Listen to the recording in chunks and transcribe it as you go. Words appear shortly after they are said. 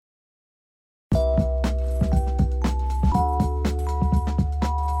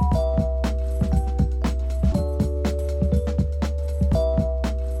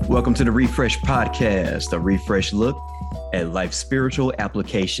Welcome to the Refresh Podcast, a refresh look at life's spiritual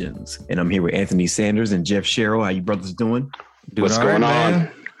applications. And I'm here with Anthony Sanders and Jeff Sherrill. How you brothers doing? What's going on?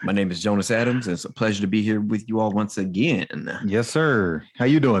 Man? My name is Jonas Adams, and it's a pleasure to be here with you all once again. Yes, sir. How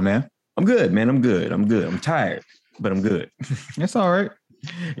you doing, man? I'm good, man. I'm good. I'm tired, but I'm good. That's all right.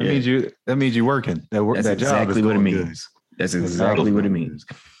 That means you're working. That's that job exactly is what it going means. That's exactly what it means.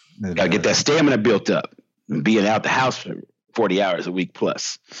 Gotta get that stamina built up and being out the house for 40 hours a week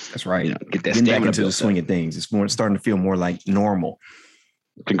plus. That's right. Get that Getting stamina back into the built swing up. of things. It's starting to feel more like normal.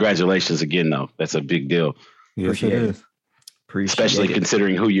 Congratulations again, though. That's a big deal. Yes, Appreciate it it. is. Especially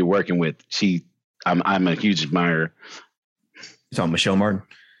considering who you're working with. I'm a huge admirer. You talking Michelle Martin?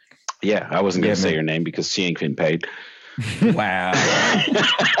 Yeah, I wasn't going to say man. her name because she ain't been paid. Wow.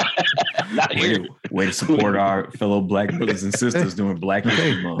 Not here. Way to support our fellow Black brothers and sisters doing Black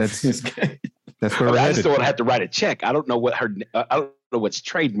History Month. That's where we're I just headed. don't want to have to write a check. I don't know what I don't know what's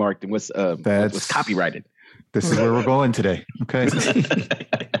trademarked and what's copyrighted. This is where we're going today. Okay. But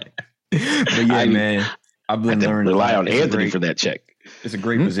yeah, man, I've I been have to learning. rely on It's a Anthony great- for that check. It's a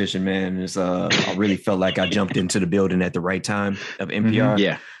great position, man. It's I really felt like I jumped into the building at the right time of NPR.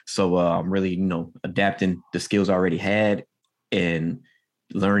 Yeah. So I'm really, adapting the skills I already had and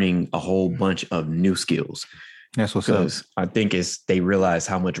learning a whole bunch of new skills. That's what's up. Because I think they realized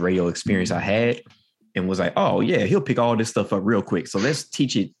how much radio experience I had and was like, oh yeah, he'll pick all this stuff up real quick. So let's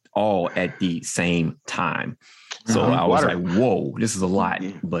teach it all at the same time. So I was like, whoa, this is a lot.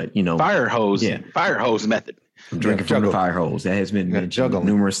 But Fire hose method. I'm drinking from the fire hose. That has been mentioned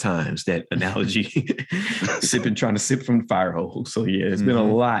numerous times, that analogy. trying to sip from the fire hose. So yeah, it's been a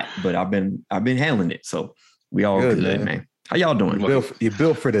lot, but I've been handling it. So we all good, man. How y'all doing? You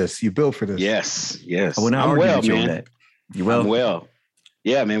built for this. You built for this. Yes. I would not I'm argue well, with you on man. that. You well? I'm well.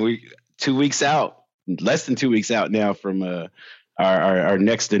 Yeah, man. We 2 weeks out, less than 2 weeks out now from our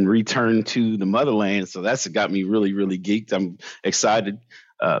next and return to the motherland. So that's got me really, really geeked. I'm excited.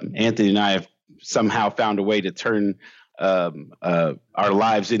 Anthony and I have somehow found a way to turn our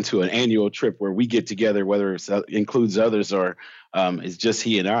lives into an annual trip where we get together, whether it includes others or it's just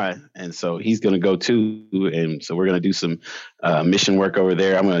he and I. And so he's going to go too. And so we're going to do some mission work over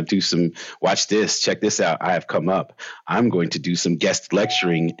there. I'm going to do check this out. I have come up. I'm going to do some guest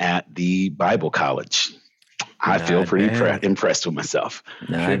lecturing at the Bible College. I feel pretty impressed with myself.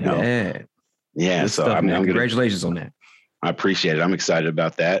 Not bad. Yeah. Good So stuff, I'm man. gonna, Congratulations on that. I appreciate it. I'm excited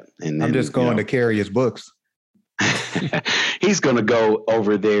about that. And then, I'm just going to carry his books. he's going to go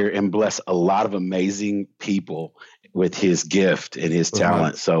over there and bless a lot of amazing people with his gift and his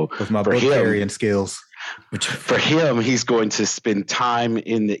talent. So With my for book him, carrying skills. for him, he's going to spend time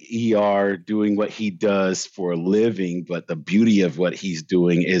in the ER doing what he does for a living. But the beauty of what he's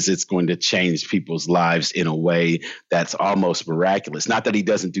doing is it's going to change people's lives in a way that's almost miraculous. Not that he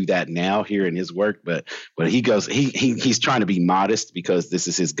doesn't do that now here in his work, but he goes, he's trying to be modest because this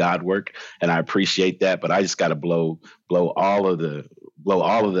is his God work. And I appreciate that. But I just got to blow all of the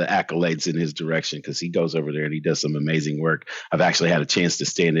accolades in his direction because he goes over there and he does some amazing work. I've actually had a chance to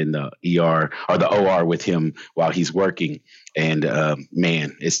stand in the ER or the OR with him while he's working. And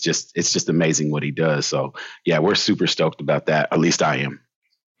man, it's just amazing what he does. So yeah, we're super stoked about that. At least I am.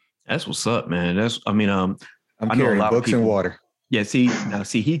 That's what's up, man. I'm I know a carrying lot of books and people- water. Yeah, see,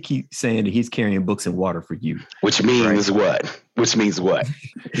 he keeps saying that he's carrying books and water for you. Which means what?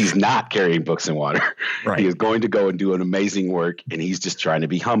 He's not carrying books and water. Right. He is going to go and do an amazing work, and he's just trying to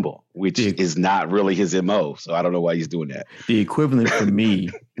be humble, which is not really his MO. So I don't know why he's doing that. The equivalent for me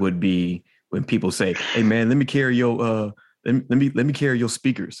would be when people say, "Hey, man, let me carry your let me carry your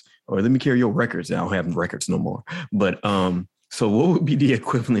speakers, or let me carry your records." I don't have records no more, but so what would be the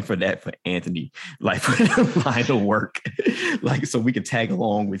equivalent for that for Anthony? Like for the line of work, like so we could tag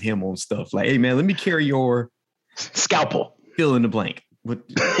along with him on stuff. Like, hey man, let me carry your Scalpel. fill in the blank. What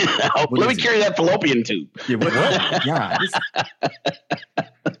Let me carry that fallopian tube. Yeah, what? Yeah.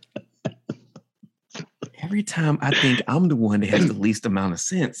 Every time I think I'm the one that has the least amount of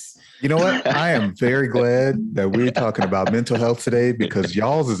sense. You know what? I am very glad that we're talking about mental health today because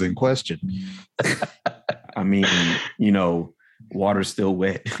y'all's is in question. I mean, water's still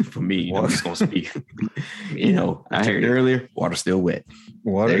wet for me. I'm just gonna speak. I heard earlier, water's still wet.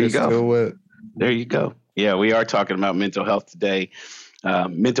 Water is still wet. There you go. Yeah, we are talking about mental health today.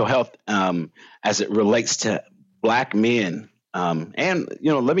 Mental health as it relates to Black men. And,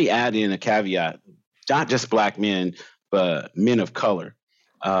 let me add in a caveat, not just Black men, but men of color.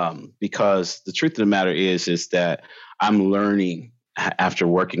 Because the truth of the matter is that I'm learning after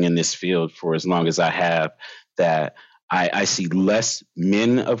working in this field for as long as I have that I see less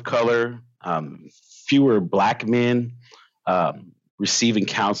men of color, fewer Black men, receiving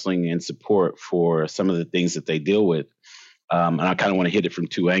counseling and support for some of the things that they deal with. And I kind of want to hit it from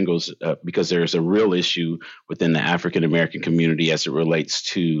two angles because there's a real issue within the African American community as it relates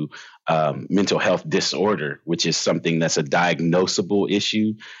to mental health disorder, which is something that's a diagnosable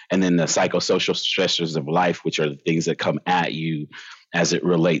issue. And then the psychosocial stressors of life, which are the things that come at you as it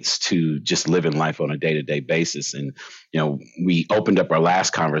relates to just living life on a day-to-day basis. And, we opened up our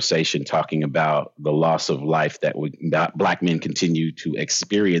last conversation talking about the loss of life that Black men continue to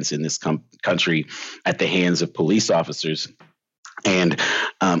experience in this country at the hands of police officers. And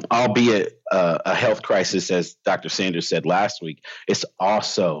albeit a health crisis, as Dr. Sanders said last week, it's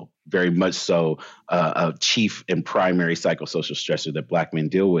also very much so a chief and primary psychosocial stressor that Black men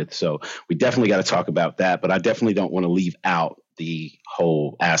deal with. So we definitely got to talk about that. But I definitely don't want to leave out the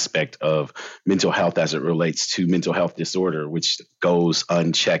whole aspect of mental health as it relates to mental health disorder, which goes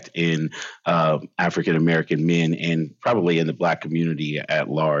unchecked in African American men and probably in the Black community at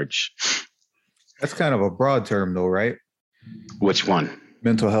large. That's kind of a broad term, though, right? Which one?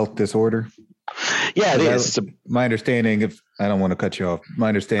 Mental health disorder. Yeah, it is. My understanding, if I don't want to cut you off, my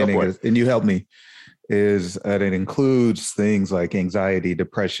understanding is, and you help me, is that it includes things like anxiety,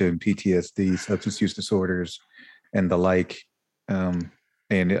 depression, PTSD, substance use disorders, and the like.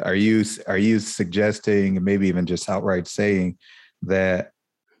 And are you suggesting, and maybe even just outright saying, that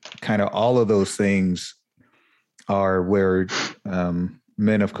kind of all of those things are where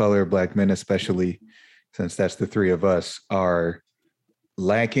men of color, Black men especially, since that's the three of us, are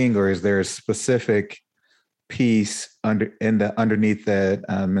lacking, or is there a specific piece underneath that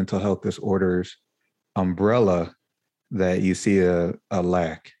mental health disorders umbrella that you see a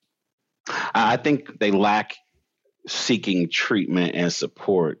lack? I think they lack seeking treatment and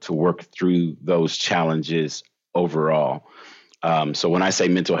support to work through those challenges overall. So when I say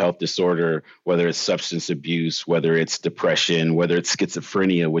mental health disorder, whether it's substance abuse, whether it's depression, whether it's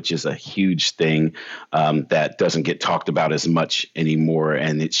schizophrenia, which is a huge thing that doesn't get talked about as much anymore,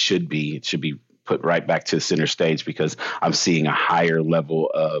 and it should be put right back to the center stage, because I'm seeing a higher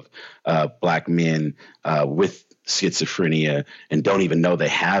level of Black men with schizophrenia and don't even know they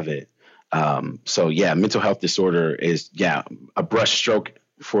have it. So yeah, mental health disorder is a brush stroke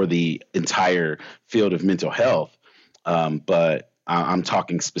for the entire field of mental health. But I'm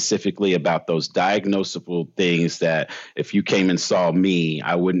talking specifically about those diagnosable things that if you came and saw me,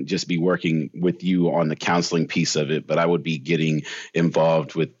 I wouldn't just be working with you on the counseling piece of it, but I would be getting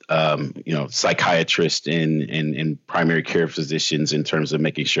involved with, psychiatrists and primary care physicians in terms of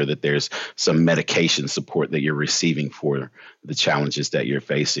making sure that there's some medication support that you're receiving for the challenges that you're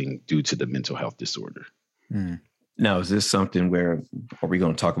facing due to the mental health disorder. Now, is this something where, are we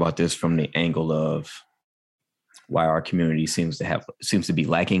going to talk about this from the angle of why our community seems to be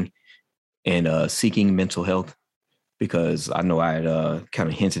lacking in seeking mental health? Because I know I had kind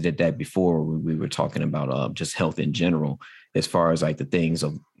of hinted at that before we were talking about just health in general, as far as like the things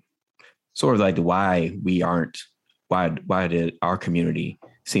of sort of like why did our community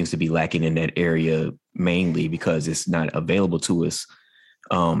seems to be lacking in that area, mainly because it's not available to us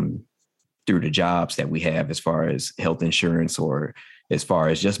through the jobs that we have, as far as health insurance or as far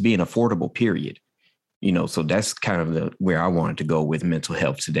as just being affordable, period. So that's kind of where I wanted to go with mental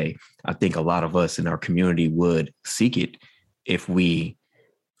health today. I think a lot of us in our community would seek it if we,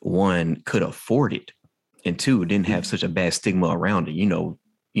 one, could afford it, and two, didn't have such a bad stigma around it.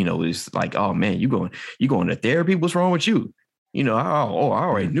 It's like, oh man, you going to therapy? What's wrong with you? I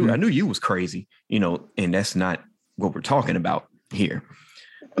already knew. I knew you was crazy. And that's not what we're talking about here.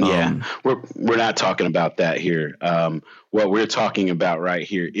 Yeah, we're not talking about that here. What we're talking about right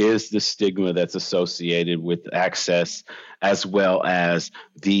here is the stigma that's associated with access, as well as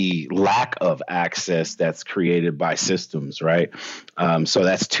the lack of access that's created by systems, right? So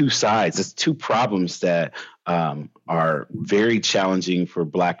that's two sides. It's two problems that are very challenging for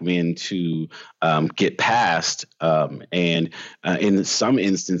Black men to get past. And in some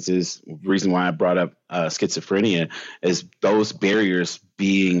instances, the reason why I brought up schizophrenia is those barriers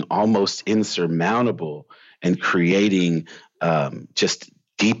being almost insurmountable and creating just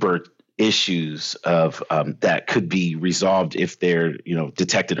deeper issues of that could be resolved if they're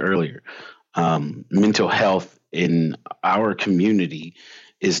detected earlier. Mental health in our community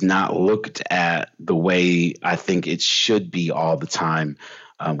is not looked at the way I think it should be all the time.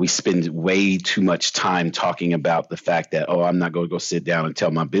 We spend way too much time talking about the fact that, I'm not going to go sit down and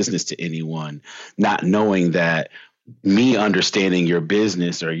tell my business to anyone, not knowing that me understanding your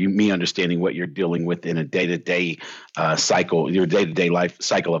business or me understanding what you're dealing with in a day-to-day cycle, your day-to-day life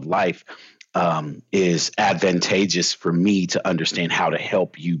cycle of life, is advantageous for me to understand how to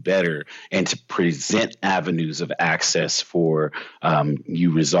help you better and to present avenues of access for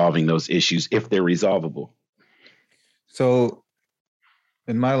you resolving those issues if they're resolvable. So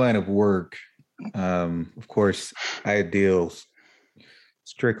in my line of work, of course, I deal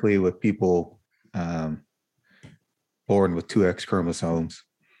strictly with people born with 2 X chromosomes.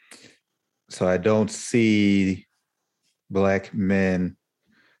 So I don't see Black men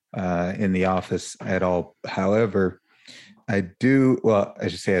in the office at all. However, I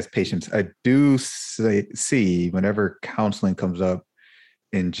should say as patients, I do see whenever counseling comes up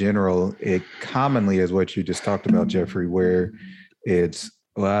in general, it commonly is what you just talked about, Jeffrey, where it's,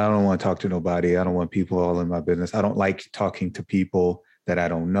 well, I don't want to talk to nobody. I don't want people all in my business. I don't like talking to people that I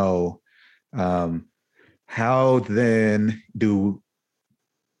don't know. How then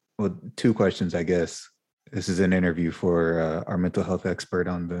well, 2 questions, I guess. This is an interview for our mental health expert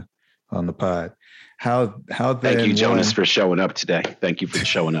on the pod. How then? Thank you, Jonas, for showing up today. Thank you for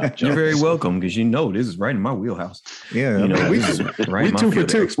showing up, Jonas. You're very welcome, because this is right in my wheelhouse. Yeah, we 2 for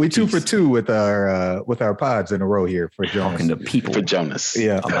 2. We 2 for 2 with our pods in a row here for Jonas. Talking to people for Jonas,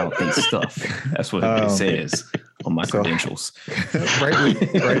 about this stuff. That's what it says on my credentials.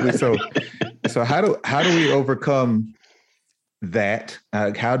 rightly so. So how do we overcome that?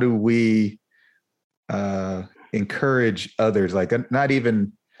 How do we encourage others? Like, not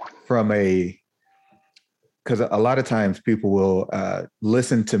even from because a lot of times people will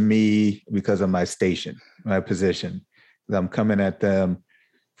listen to me because of my station, my position. I'm coming at them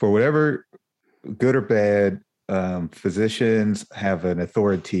for whatever, good or bad. Physicians have an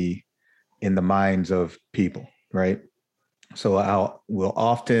authority in the minds of people, right? So we'll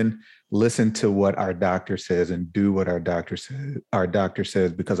often listen to what our doctor says and do what our doctor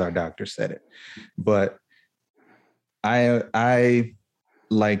says because our doctor said it. But I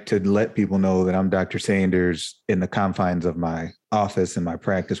like to let people know that I'm Dr. Sanders in the confines of my office and my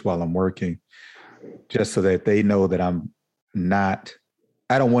practice while I'm working, just so that they know that I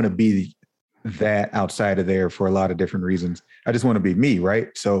don't want to be that outside of there for a lot of different reasons. I just want to be me,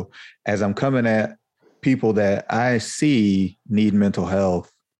 right? So as I'm coming at people that I see need mental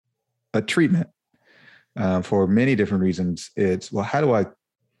health treatment for many different reasons, it's, well, how do I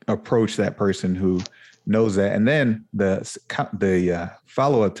approach that person who knows that? And then the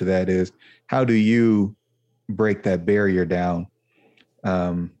follow-up to that is, how do you break that barrier down?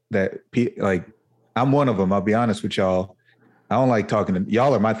 Like, I'm one of them. I'll be honest with y'all. I don't like talking to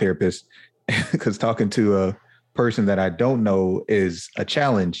y'all. Are my therapist, because talking to a person that I don't know is a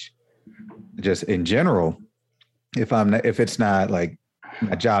challenge, just in general. If it's not like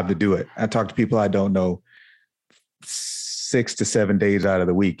my job to do it, I talk to people I don't know 6 to 7 days out of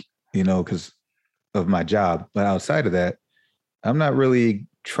the week, because of my job. But outside of that, I'm not really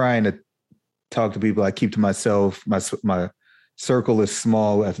trying to talk to people. I keep to myself. My circle is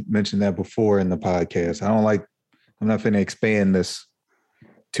small. I've mentioned that before in the podcast. I'm not going to expand this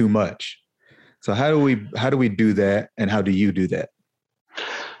too much. So how do we do that? And how do you do that?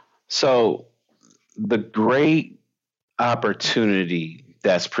 So the great opportunity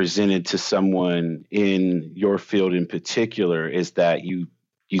that's presented to someone in your field in particular is that you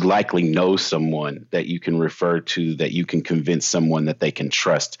likely know someone that you can refer to, that you can convince someone that they can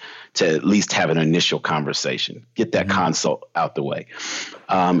trust to at least have an initial conversation, get that consult out the way.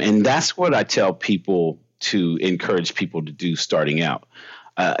 And that's what I tell people to encourage people to do starting out.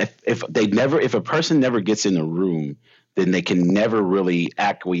 If a person never gets in the room, then they can never really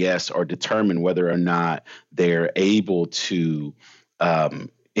acquiesce or determine whether or not they're able to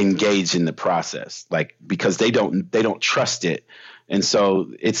engage in the process, because they don't trust it. And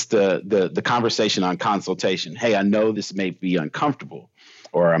so it's the conversation on consultation. Hey, I know this may be uncomfortable,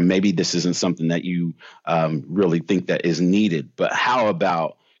 or maybe this isn't something that you really think that is needed, but how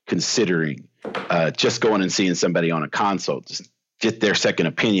about considering just going and seeing somebody on a consult, just get their second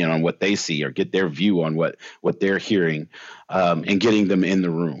opinion on what they see, or get their view on what they're hearing, and getting them in the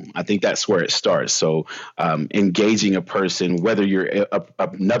room. I think that's where it starts. So engaging a person, whether you're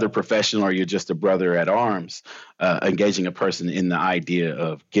another professional or you're just a brother at arms, engaging a person in the idea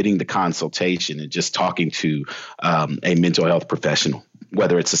of getting the consultation and just talking to a mental health professional,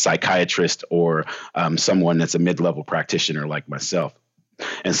 whether it's a psychiatrist or someone that's a mid-level practitioner like myself.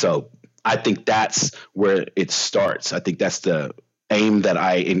 And so I think that's where it starts. I think that's the aim that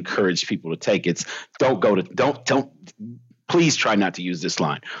I encourage people to take. It's please try not to use this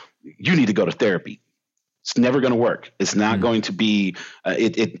line. You need to go to therapy. It's never going to work. It's not going to be,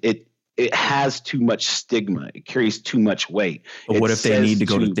 it has too much stigma. It carries too much weight. But what if they need to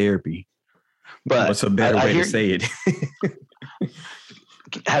go to therapy? But what's a better way to say it?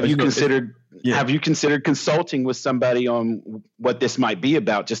 Have you considered have you considered consulting with somebody on what this might be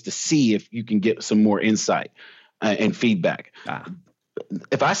about, just to see if you can get some more insight and feedback?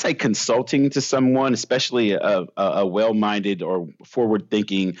 If I say consulting to someone, especially a well-minded or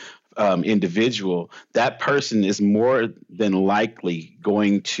forward-thinking individual, that person is more than likely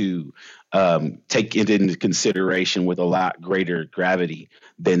going to take it into consideration with a lot greater gravity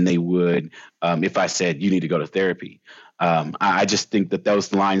than they would if I said you need to go to therapy. I just think that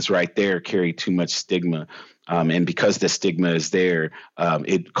those lines right there carry too much stigma. And because the stigma is there,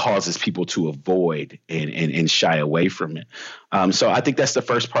 it causes people to avoid and shy away from it. So I think that's the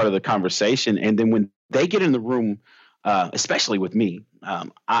first part of the conversation. And then when they get in the room, especially with me,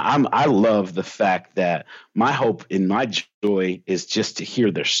 I love the fact that my hope and my joy is just to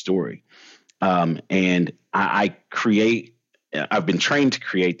hear their story. And I've been trained to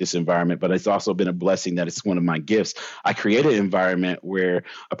create this environment, but it's also been a blessing that it's one of my gifts. I create an environment where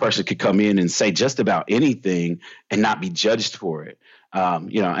a person could come in and say just about anything and not be judged for it.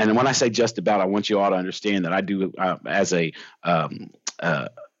 And when I say just about, I want you all to understand that I do as I'm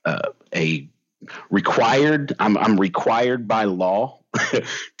required by law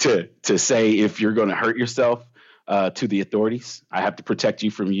to say if you're going to hurt yourself to the authorities, I have to protect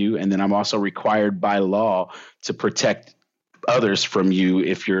you from you. And then I'm also required by law to protect others from you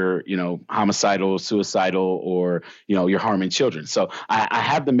if you're, homicidal, suicidal, or, you're harming children. So I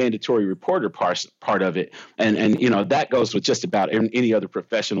have the mandatory reporter part of it. And that goes with just about any other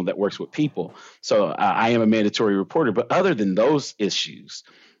professional that works with people. So I am a mandatory reporter. But other than those issues,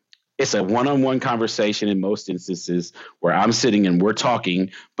 it's a one-on-one conversation in most instances where I'm sitting and we're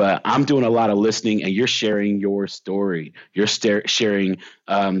talking, but I'm doing a lot of listening and you're sharing your story. You're sharing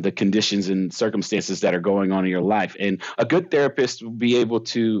the conditions and circumstances that are going on in your life. And a good therapist will be able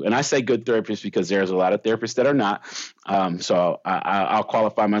to, and I say good therapist because there's a lot of therapists that are not. So I'll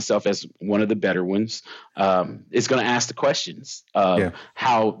qualify myself as one of the better ones. Is going to ask the questions of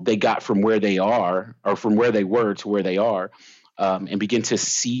how they got from where they are or from where they were to where they are. And begin to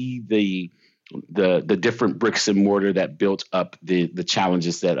see the different bricks and mortar that built up the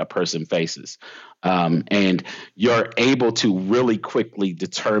challenges that a person faces. And you're able to really quickly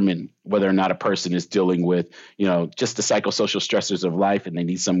determine whether or not a person is dealing with, just the psychosocial stressors of life and they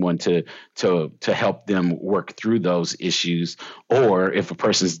need someone to help them work through those issues, or if a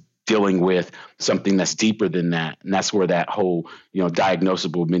person's dealing with something that's deeper than that. And that's where that whole,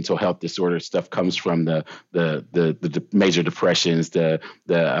 diagnosable mental health disorder stuff comes from, the major depressions, the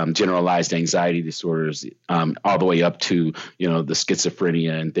generalized anxiety disorders, all the way up to, the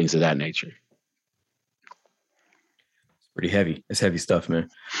schizophrenia and things of that nature. Pretty heavy. It's heavy stuff, man.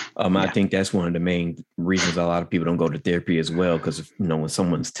 I think that's one of the main reasons a lot of people don't go to therapy as well. Because, when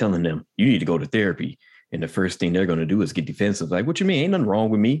someone's telling them you need to go to therapy, and the first thing they're going to do is get defensive. Like, what you mean? Ain't nothing wrong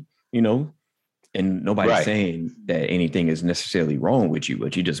with me, and nobody's saying that anything is necessarily wrong with you,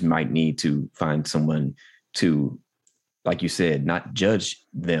 but you just might need to find someone to, like you said, not judge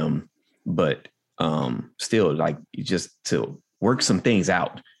them, but still like just to work some things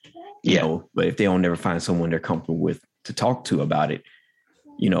out, you know, but if they don't never find someone they're comfortable with to talk to about it,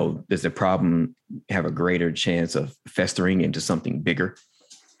 does the problem have a greater chance of festering into something bigger?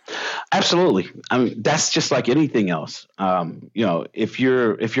 Absolutely. I mean, that's just like anything else. If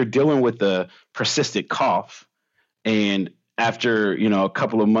you're dealing with a persistent cough, and after, a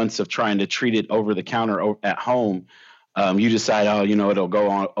couple of months of trying to treat it over the counter at home, you decide, it'll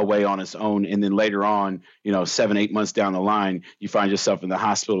go away on its own. And then later on, 7-8 months down the line, you find yourself in the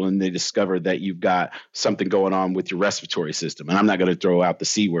hospital and they discover that you've got something going on with your respiratory system. And I'm not going to throw out the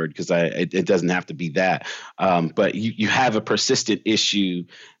C word because it doesn't have to be that. But you have a persistent issue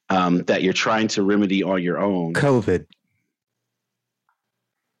that you're trying to remedy on your own. COVID.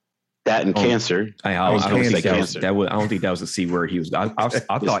 That and cancer. I don't think that was a C word. I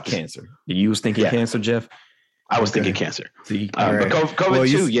thought cancer. You was thinking cancer, Jeff? I was thinking cancer. See, but COVID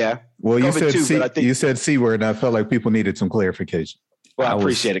too, yeah. Well, you COVID said you said C word, and I felt like people needed some clarification. Well, I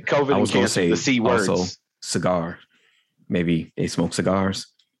appreciate it. COVID and cancer, the C words. Also, cigar. Maybe they smoke cigars.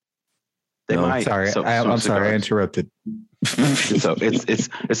 They might. Sorry, I'm sorry, I interrupted. So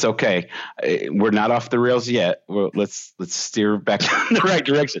it's okay. We're not off the rails yet. Let's steer back in the right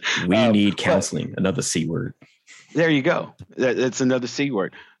direction. We need counseling. Another C word. There you go. That's another C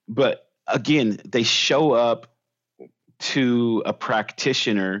word. But again, they show up to a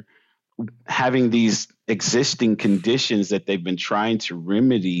practitioner having these existing conditions that they've been trying to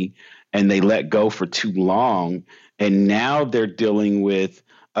remedy, and they let go for too long, and now they're dealing with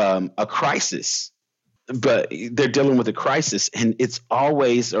a crisis. But they're dealing with a crisis, and it's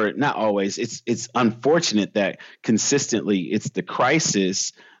always, or not always, it's unfortunate that consistently it's the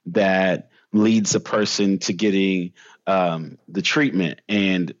crisis that leads a person to getting the treatment.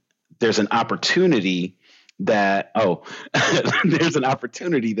 And there's an opportunity that, there's an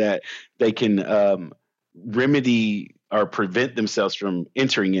opportunity that they can remedy or prevent themselves from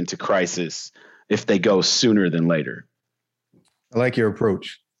entering into crisis if they go sooner than later. I like your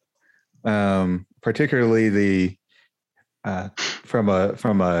approach, particularly the from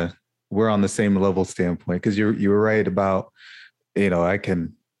a we're on the same level standpoint, because you were right about, I've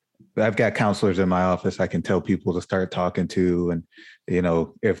got counselors in my office I can tell people to start talking to, and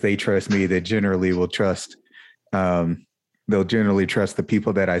if they trust me, they generally will trust. They'll generally trust the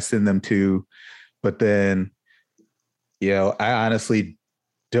people that I send them to, but then, I honestly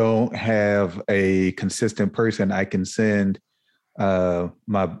don't have a consistent person I can send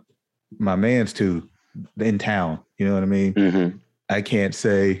my mans to in town. You know what I mean? Mm-hmm. I can't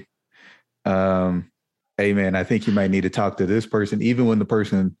say, hey man, I think you might need to talk to this person, even when the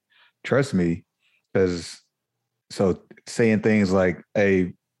person trusts me. So saying things like,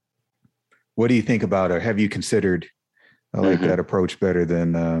 hey, what do you think about, or have you considered? I like that approach better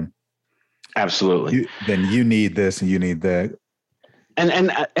than absolutely. You need this and you need that. And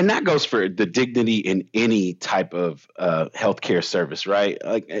that goes for the dignity in any type of healthcare service, right?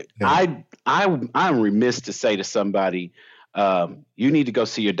 Like, yeah. I'm remiss to say to somebody, you need to go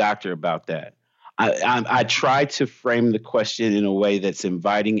see your doctor about that. I try to frame the question in a way that's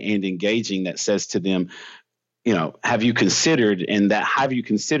inviting and engaging, that says to them, have you considered? And that have you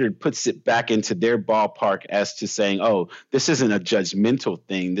considered puts it back into their ballpark as to saying, oh, this isn't a judgmental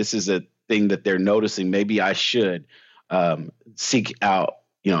thing. This is a thing that they're noticing. Maybe I should seek out,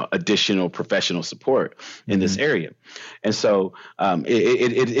 additional professional support in this area. And so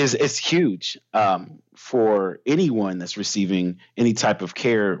it's huge for anyone that's receiving any type of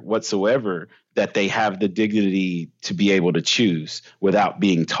care whatsoever, that they have the dignity to be able to choose without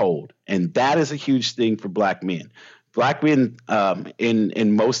being told. And that is a huge thing for Black men. Black men,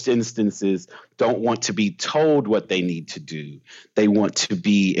 in most instances, don't want to be told what they need to do. They want to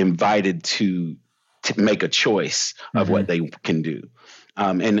be invited to make a choice of what they can do.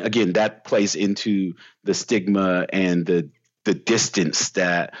 And again, that plays into the stigma and the distance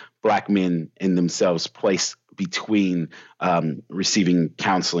that Black men in themselves place between receiving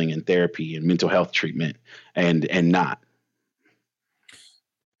counseling and therapy and mental health treatment and not.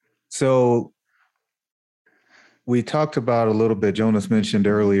 So we talked about a little bit, Jonas mentioned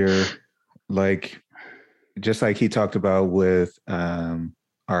earlier, just like he talked about with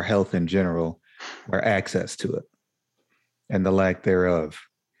our health in general, our access to it and the lack thereof.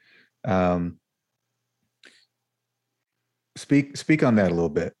 Speak on that a little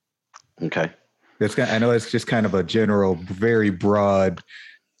bit. Okay. I know it's just kind of a general, very broad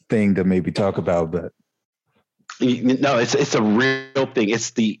thing to maybe talk about, but no, it's a real thing.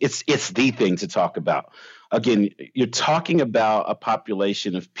 It's the thing to talk about. Again, you're talking about a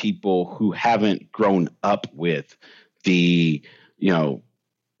population of people who haven't grown up with the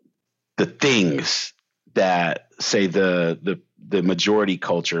things that, say, the majority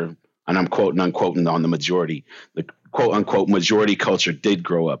culture, and I'm quoting unquoting on the majority, the quote unquote majority culture did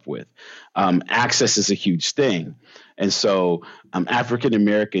grow up with. Access is a huge thing. And so African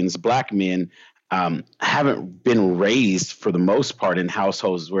Americans, Black men, haven't been raised for the most part in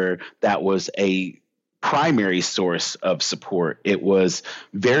households where that was a primary source of support. It was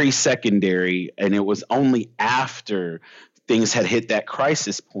very secondary, and it was only after things had hit that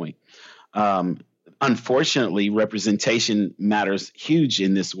crisis point. Unfortunately, representation matters huge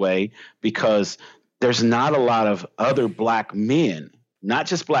in this way, because there's not a lot of other Black men, not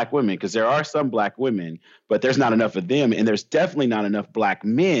just Black women, because there are some Black women, but there's not enough of them. And there's definitely not enough Black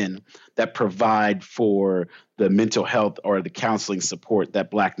men that provide for the mental health or the counseling support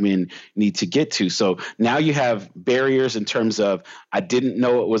that Black men need to get to. So now you have barriers in terms of, I didn't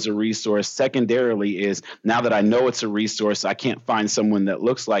know it was a resource. Secondarily is, now that I know it's a resource, I can't find someone that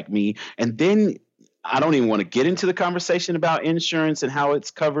looks like me. And then I don't even want to get into the conversation about insurance and how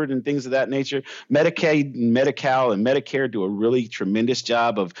it's covered and things of that nature. Medicaid, Medi-Cal, and Medicare do a really tremendous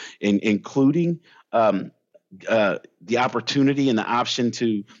job of including the opportunity and the option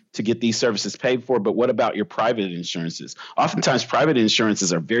to get these services paid for. But what about your private insurances? Oftentimes, private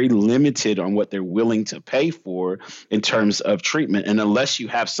insurances are very limited on what they're willing to pay for in terms of treatment. And unless you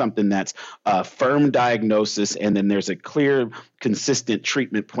have something that's a firm diagnosis, and then there's a clear, consistent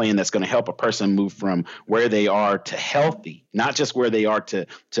treatment plan that's going to help a person move from where they are to healthy, not just where they are to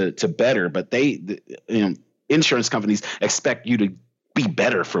better, but insurance companies expect you to be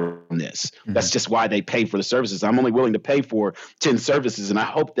better from this. That's just why they pay for the services. I'm only willing to pay for 10 services, and I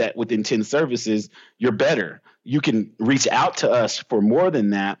hope that within 10 services, you're better. You can reach out to us for more than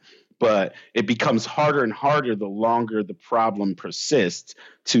that, but it becomes harder and harder the longer the problem persists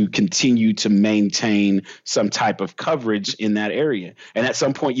to continue to maintain some type of coverage in that area. And at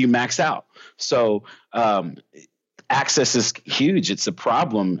some point you max out. So access is huge. It's a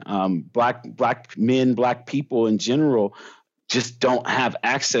problem. Black men, Black people in general just don't have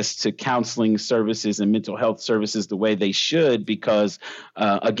access to counseling services and mental health services the way they should because,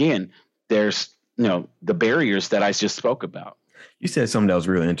 again, there's the barriers that I just spoke about. You said something that was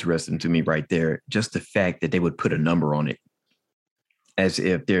really interesting to me right there. Just the fact that they would put a number on it as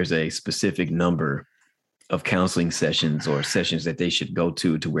if there's a specific number of counseling sessions or sessions that they should go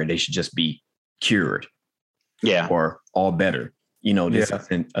to where they should just be cured. Yeah. Or all better. This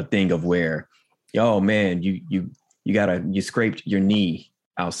isn't a thing of where, oh man, you scraped your knee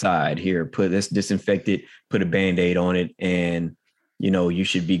outside here, put this disinfected, put a Band-Aid on it. And, you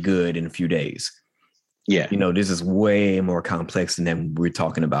should be good in a few days. Yeah. This is way more complex than we're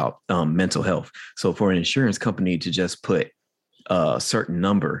talking about mental health. So for an insurance company to just put a certain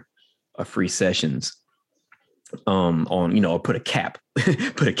number of free sessions on, put a cap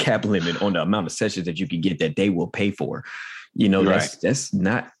limit on the amount of sessions that you can get that they will pay for, that's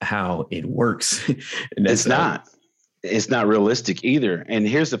not how it works. It's not realistic either. And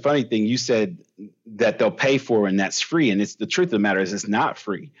here's the funny thing. You said that they'll pay for and that's free. And it's the truth of the matter is it's not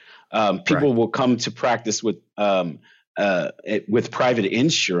free. People will come to practice with private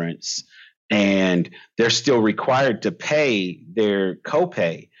insurance and they're still required to pay their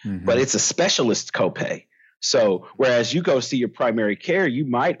copay, but it's a specialist copay. So whereas you go see your primary care, you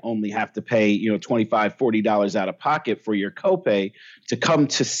might only have to pay, $25, $40 out of pocket for your copay to come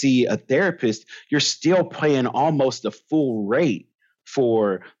to see a therapist. You're still paying almost a full rate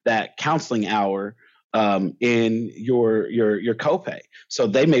for that counseling hour in your copay. So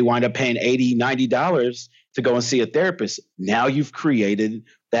they may wind up paying $80, $90 to go and see a therapist. Now you've created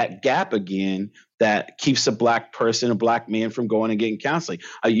that gap again that keeps a Black person, a Black man from going and getting counseling.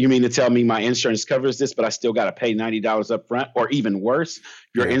 You mean to tell me my insurance covers this, but I still got to pay $90 up front? Or even worse,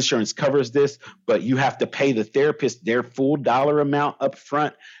 your insurance covers this, but you have to pay the therapist their full dollar amount up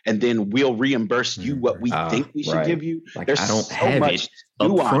front, and then we'll reimburse you what we think we should give you. Like, there's I don't so have much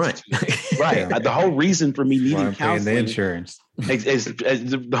nuance. Right. The whole reason for me needing counseling, the insurance, is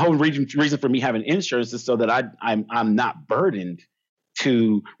the whole reason for me having insurance is so that I'm not burdened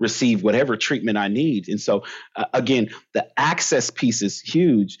to receive whatever treatment I need. And so, again, the access piece is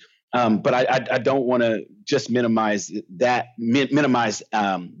huge. But I don't want to just minimize the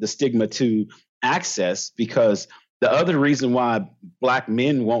stigma to access, because the other reason why Black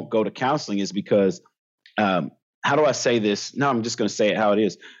men won't go to counseling is because, how do I say this? No, I'm just going to say it how it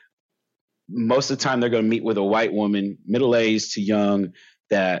is. Most of the time they're going to meet with a white woman, middle-aged to young,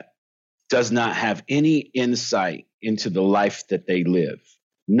 that does not have any insight into the life that they live.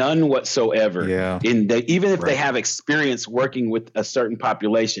 None whatsoever. Yeah. Even if they have experience working with a certain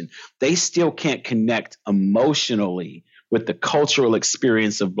population, they still can't connect emotionally with the cultural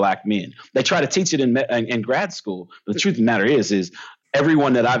experience of Black men. They try to teach it in grad school. But the truth of the matter is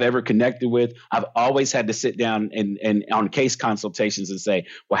everyone that I've ever connected with, I've always had to sit down and on case consultations and say,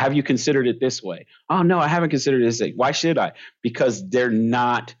 well, have you considered it this way? Oh, no, I haven't considered it this way. Why should I? Because they're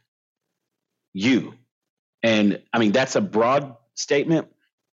not you. And I mean, that's a broad statement,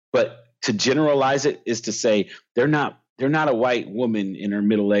 but to generalize it is to say they're not a white woman in her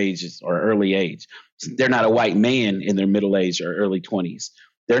middle age or early age. They're not a white man in their middle age or early 20s.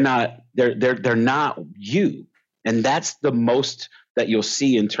 They're not you. And that's the most that you'll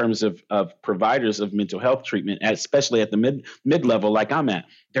see in terms of providers of mental health treatment, especially at the mid level like I'm at.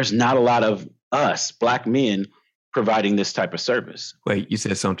 There's not a lot of us Black men providing this type of service. Wait, you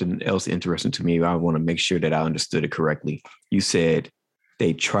said something else interesting to me. I want to make sure that I understood it correctly. You said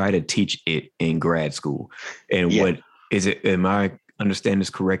they try to teach it in grad school. And what is it? Am I understanding this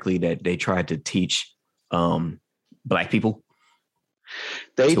correctly, that they try to teach Black people?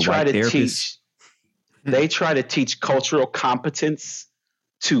 They try to teach cultural competence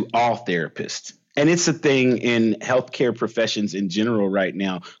to all therapists. And it's a thing in healthcare professions in general right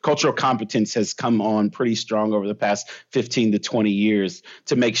now. Cultural competence has come on pretty strong over the past 15 to 20 years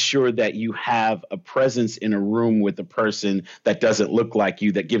to make sure that you have a presence in a room with a person that doesn't look like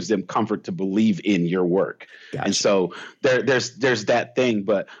you, that gives them comfort to believe in your work. Gotcha. And so there's that thing.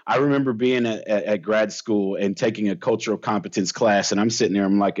 But I remember being at grad school and taking a cultural competence class, and I'm sitting there,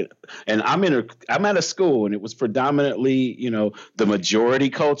 I'm like, and I'm at a school, and it was predominantly, the majority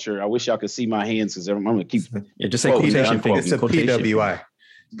culture. I wish y'all could see my hands, because I'm going to keep just say quotation fingers. It's a PWI.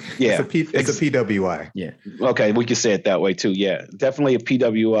 Yeah, it's a PWI. Yeah. Okay, we can say it that way too. Yeah, definitely a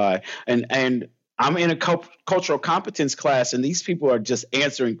PWI. And I'm in a cultural competence class, and these people are just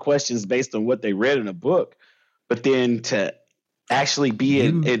answering questions based on what they read in a book. But then to actually be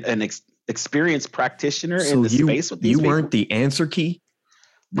an experienced practitioner in the space with these people. You weren't the answer key?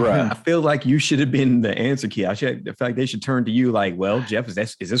 Bruh. I feel like you should have been the answer key. The fact they should turn to you like, well, Jeff, is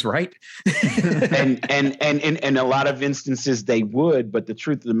this right? and in a lot of instances they would, but the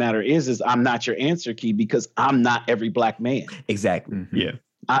truth of the matter is I'm not your answer key because I'm not every Black man. Exactly. Mm-hmm. Yeah.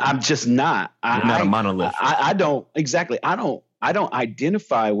 I'm just not. You're not a monolith. I don't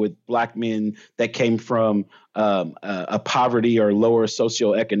identify with Black men that came from a poverty or lower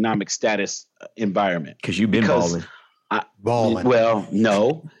socioeconomic status environment. Because you've been balling. Well,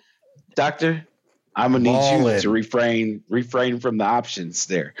 no, Doctor, I'm gonna need you to refrain from the options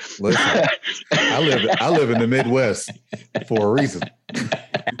there. Listen, I live in the Midwest for a reason.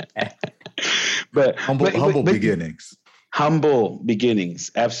 But humble beginnings. Humble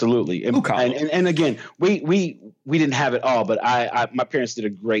beginnings, absolutely. And again, we didn't have it all, but my parents did a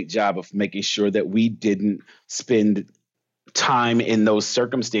great job of making sure that we didn't spend time in those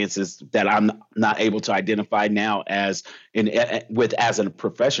circumstances that I'm not able to identify now as a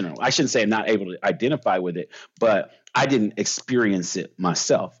professional. I shouldn't say I'm not able to identify with it, but I didn't experience it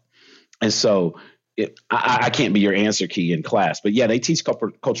myself. And so I can't be your answer key in class, but yeah, they teach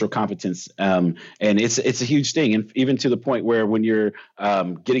cultural competence. And it's a huge thing. And even to the point where when you're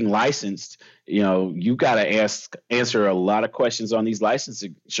getting licensed, you got to answer a lot of questions on these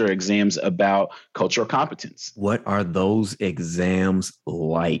licensure exams about cultural competence. What are those exams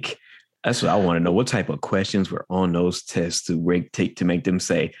like? That's what I want to know. What type of questions were on those tests to make them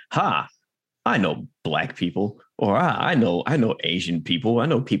say, "Ha, I know Black people," or I know Asian people. I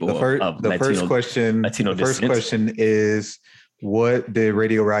know people of the first question. The first question is, what did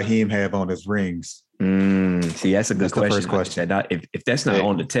Radio Raheem have on his rings? See, that's a good question. The first question. If that's not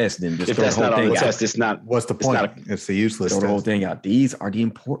on the test, then just throw the whole thing out. It's not. What's the point? It's a useless. Throw the whole thing out. These are the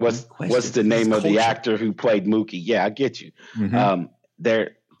important questions. What's the name of the actor who played Mookie? Yeah, I get you. Mm-hmm.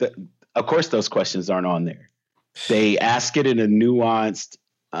 Of course, those questions aren't on there. They ask it in a nuanced,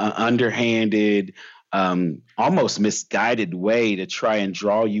 underhanded, almost misguided way to try and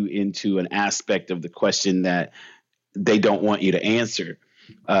draw you into an aspect of the question that they don't want you to answer.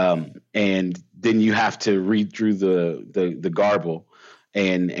 And then you have to read through the garble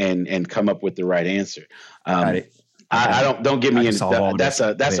and come up with the right answer. Don't get me into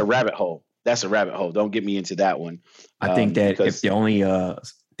that. That's a rabbit hole. That's a rabbit hole. Don't get me into that one. I think that if the only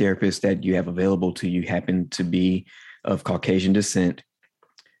therapist that you have available to you happen to be of Caucasian descent,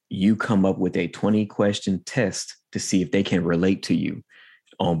 you come up with a 20-question test to see if they can relate to you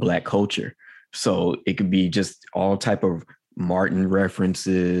on Black culture. So it could be just all type of Martin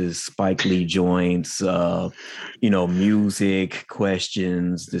references, Spike Lee joints, music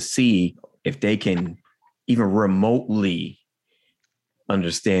questions to see if they can even remotely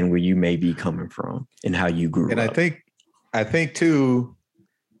understand where you may be coming from and how you grew up. And I think too,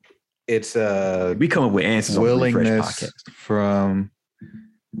 it's we come up with answers willingness from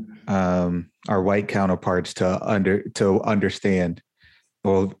our white counterparts to understand.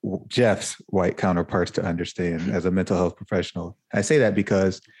 Well, Jeff's white counterparts to understand as a mental health professional. I say that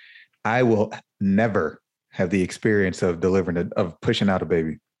because I will never have the experience of of pushing out a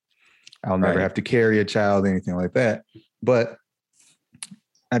baby. I'll never have to carry a child, anything like that. But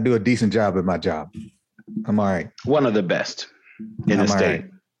I do a decent job at my job. I'm all right. One of the best in the state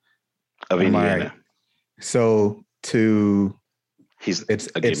of Indiana. Right. So it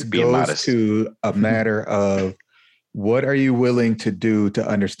goes to a matter of, what are you willing to do to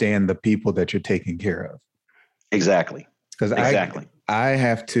understand the people that you're taking care of? Exactly. Because I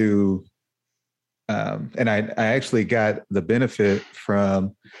have to, and I actually got the benefit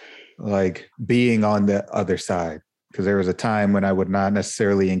from like being on the other side, because there was a time when I would not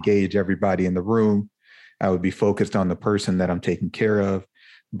necessarily engage everybody in the room. I would be focused on the person that I'm taking care of.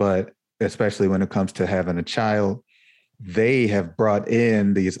 But especially when it comes to having a child, they have brought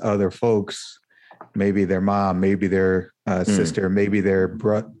in these other folks, maybe their mom, maybe their sister, maybe their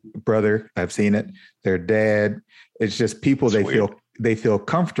brother. I've seen it. Their dad. It's just people they feel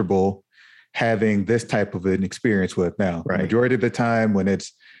comfortable having this type of an experience with. Now, majority of the time when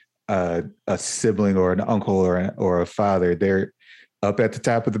it's a sibling or an uncle or a father, they're up at the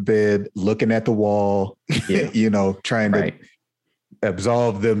top of the bed, looking at the wall, trying to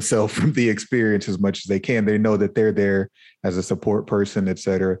absolve themselves from the experience as much as they can. They know that they're there as a support person, et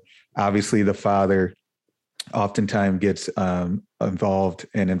cetera. Obviously, the father oftentimes gets involved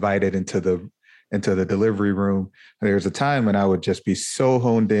and invited into the delivery room. There's a time when I would just be so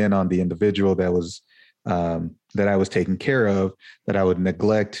honed in on the individual that I was taking care of, that I would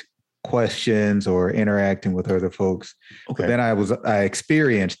neglect questions or interacting with other folks. Okay. But then I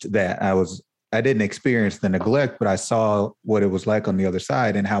experienced that. I didn't experience the neglect, but I saw what it was like on the other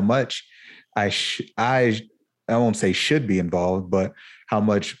side and how much I won't say should be involved, but how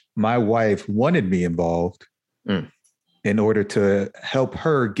much my wife wanted me involved in order to help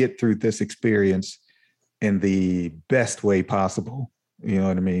her get through this experience in the best way possible. You know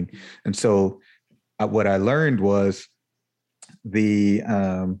what I mean? And so what I learned was the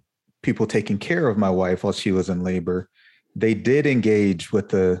people taking care of my wife while she was in labor, they did engage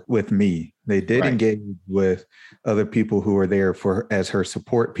with me. They did engage with other people who were there as her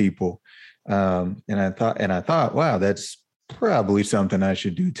support people. And I thought, wow, that's probably something I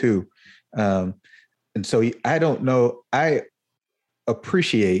should do too. And so I don't know. I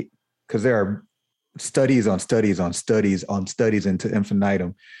appreciate, because there are studies on studies on studies on studies into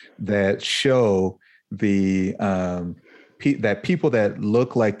infinitum that show that people that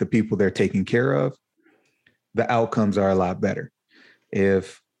look like the people they're taking care of, the outcomes are a lot better.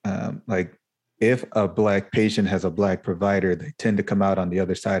 If a Black patient has a Black provider, they tend to come out on the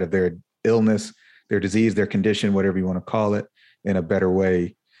other side of their illness, their disease, their condition, whatever you want to call it, in a better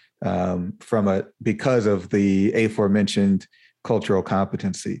way, because of the aforementioned cultural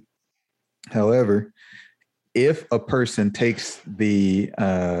competency. However, if a person takes the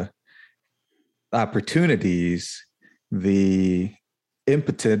opportunities, the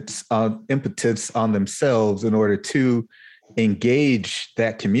impotence on themselves in order to engage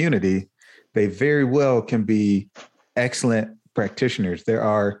that community, they very well can be excellent practitioners. There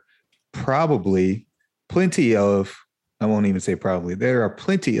are probably plenty of, I won't even say probably, there are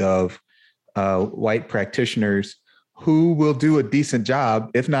plenty of white practitioners who will do a decent job,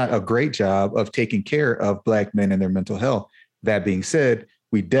 if not a great job, of taking care of Black men and their mental health. That being said,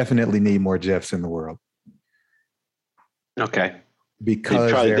 we definitely need more Jeffs in the world. Okay.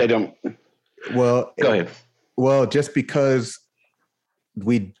 Because they don't. Well, go ahead. Well, just because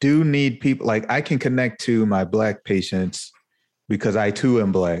we do need people, like I can connect to my Black patients because I too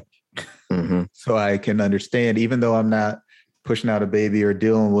am Black. Mm-hmm. So I can understand, even though I'm not pushing out a baby or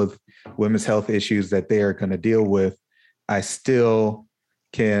dealing with women's health issues that they are going to deal with, I still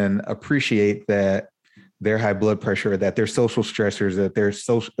can appreciate that their high blood pressure, that their social stressors, that their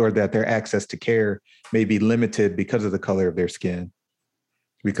social, or that their access to care may be limited because of the color of their skin.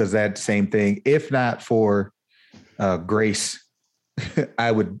 Because that same thing, if not for grace,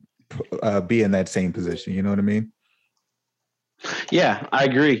 I would be in that same position. You know what I mean? Yeah, I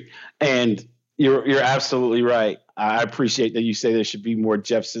agree. And you're absolutely right. I appreciate that you say there should be more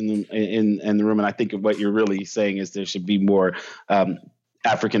Jeffs in the room. And I think what you're really saying is there should be more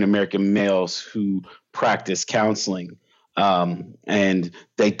African-American males who practice counseling. And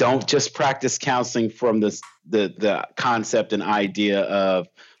they don't just practice counseling from the concept and idea of,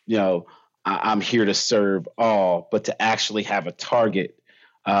 I'm here to serve all, but to actually have a target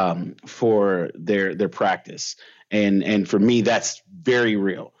for their practice. And for me, that's very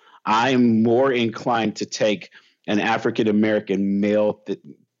real. I'm more inclined to take an African-American male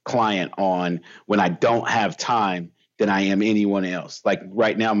client on when I don't have time than I am anyone else. Like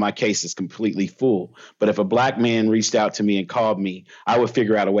right now, my case is completely full. But if a Black man reached out to me and called me, I would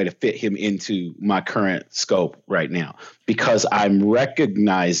figure out a way to fit him into my current scope right now, because I'm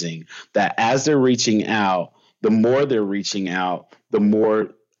recognizing that as they're reaching out, the more they're reaching out, the more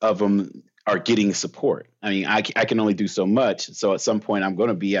of them are getting support. I mean, I can only do so much. So at some point, I'm going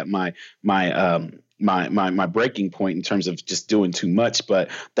to be at my breaking point in terms of just doing too much. But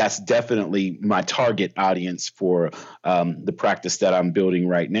that's definitely my target audience for the practice that I'm building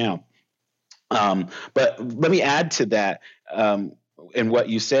right now. But let me add to that and what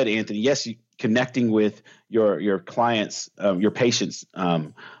you said, Anthony. Yes, connecting with your clients, your patients,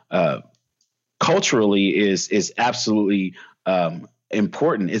 culturally is absolutely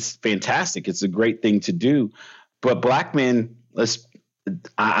important. It's fantastic. It's a great thing to do. But Black men,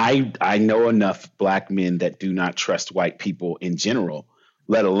 I know enough Black men that do not trust white people in general,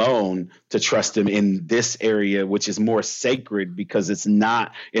 let alone to trust them in this area, which is more sacred because it's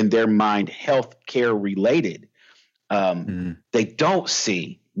not in their mind health care related. We don't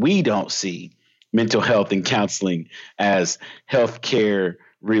see mental health and counseling as health care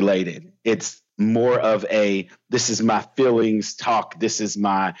related. It's more of this is my feelings talk. This is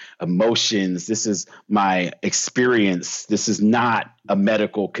my emotions. This is my experience. This is not a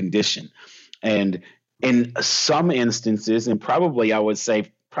medical condition. And in some instances, and probably I would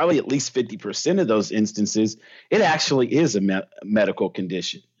say probably at least 50% of those instances, it actually is a medical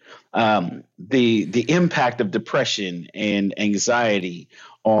condition. The impact of depression and anxiety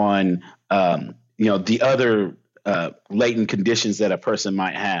on, the other latent conditions that a person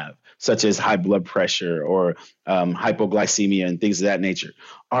might have, such as high blood pressure or hypoglycemia and things of that nature,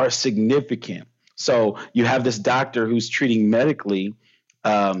 are significant. So you have this doctor who's treating medically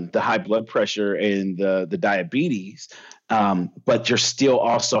the high blood pressure and the diabetes, but you're still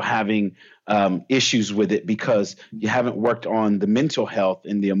also having issues with it because you haven't worked on the mental health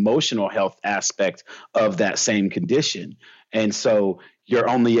and the emotional health aspect of that same condition. And so you're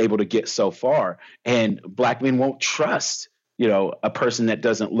only able to get so far. And Black men won't trust, a person that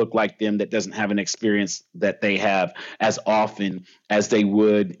doesn't look like them, that doesn't have an experience that they have as often as they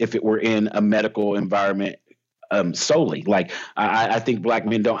would if it were in a medical environment solely. Like I think Black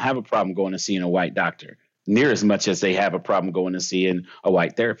men don't have a problem going and seeing a white doctor near as much as they have a problem going and seeing a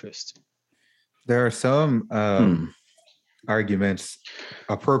white therapist. There are some arguments,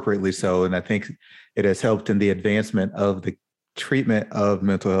 appropriately so, and I think it has helped in the advancement of the treatment of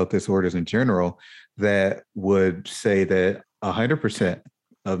mental health disorders in general, that would say that 100%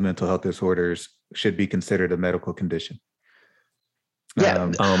 of mental health disorders should be considered a medical condition. Yeah,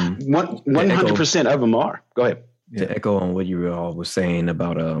 100% of them are. Go ahead. To echo on what you all were saying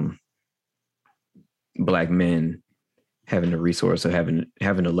about Black men having the resource or having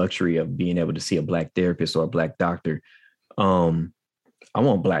the luxury of being able to see a Black therapist or a Black doctor. I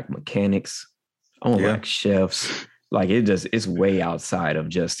want Black mechanics. I want Black chefs. Like it's way outside of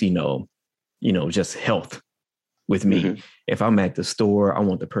just, just health with me. Mm-hmm. If I'm at the store, I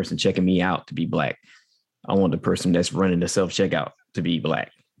want the person checking me out to be Black. I want the person that's running the self-checkout to be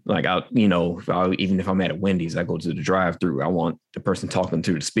Black. Like even if I'm at a Wendy's, I go to the drive-through. I want the person talking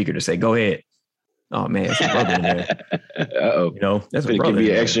through the speaker to say, "Go ahead." Oh man, that's a brother in there. Uh-oh. That's a brother.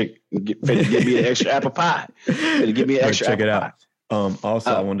 Give me an extra apple pie. Give me an extra. Check it out.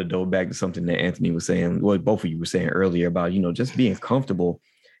 Also, I wanted to go back to something that Anthony was saying, what both of you were saying earlier about, just being comfortable.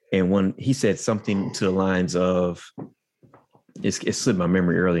 And when he said something to the lines of, it slipped my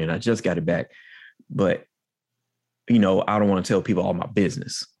memory earlier and I just got it back. But, I don't want to tell people all my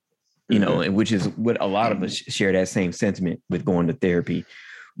business, and which is what a lot of us share that same sentiment with going to therapy.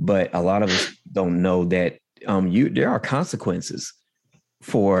 But a lot of us don't know that there are consequences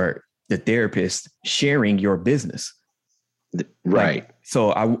for the therapist sharing your business. Right.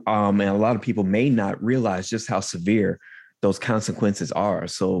 So and a lot of people may not realize just how severe those consequences are.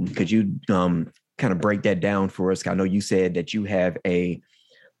 So could you kind of break that down for us? I know you said that you have a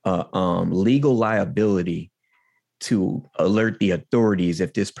legal liability to alert the authorities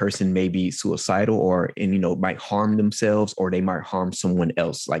if this person may be suicidal or might harm themselves or they might harm someone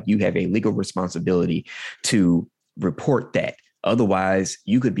else. Like you have a legal responsibility to report that. Otherwise,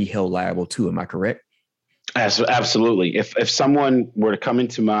 you could be held liable too. Am I correct? Absolutely. If someone were to come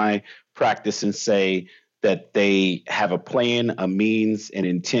into my practice and say that they have a plan, a means, an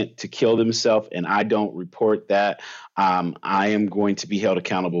intent to kill themselves, and I don't report that, I am going to be held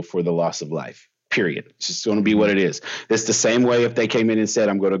accountable for the loss of life. Period. It's just going to be what it is. It's the same way if they came in and said,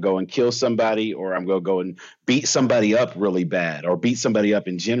 I'm going to go and kill somebody, or I'm going to go and beat somebody up really bad, or beat somebody up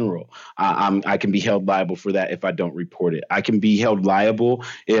in general. I can be held liable for that if I don't report it. I can be held liable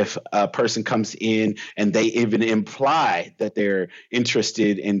if a person comes in and they even imply that they're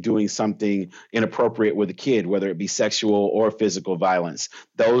interested in doing something inappropriate with a kid, whether it be sexual or physical violence.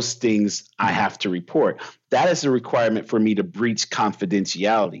 Those things I have to report. That is a requirement for me to breach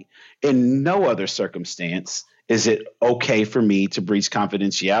confidentiality. In no other circumstance is it okay for me to breach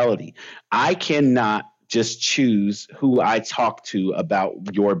confidentiality. I cannot just choose who I talk to about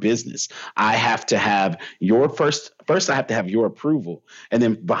your business. I have to have your first I have to have your approval. And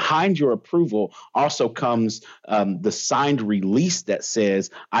then behind your approval also comes the signed release that says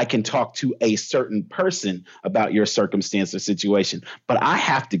I can talk to a certain person about your circumstance or situation. But I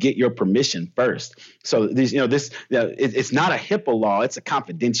have to get your permission first. So it's not a HIPAA law. It's a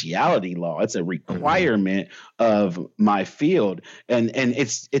confidentiality law. It's a requirement of my field. And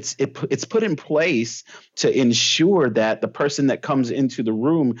it's put in place to ensure that the person that comes into the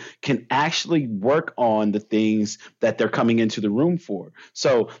room can actually work on the things that they're coming into the room for.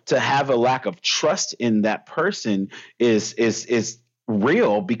 So to have a lack of trust in that person is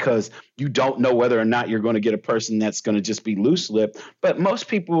real, because you don't know whether or not you're going to get a person that's going to just be loose-lipped. But most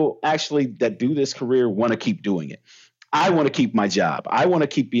people actually that do this career want to keep doing it. I want to keep my job. I want to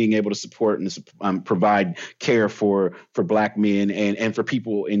keep being able to support and provide care for Black men and for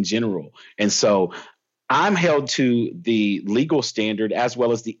people in general. And so I'm held to the legal standard as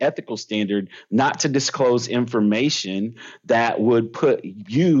well as the ethical standard not to disclose information that would put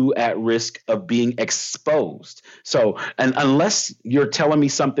you at risk of being exposed. So, and unless you're telling me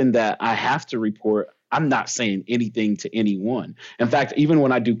something that I have to report, I'm not saying anything to anyone. In fact, even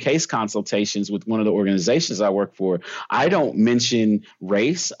when I do case consultations with one of the organizations I work for, I don't mention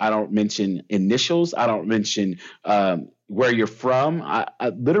race. I don't mention initials. I don't mention where you're from. I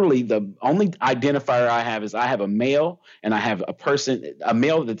literally, the only identifier I have is I have a male and I have a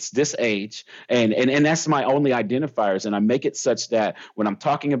male that's this age, and that's my only identifiers. And I make it such that when I'm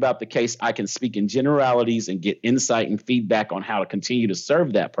talking about the case, I can speak in generalities and get insight and feedback on how to continue to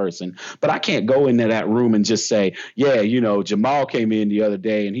serve that person. But I can't go into that room and just say, yeah, Jamal came in the other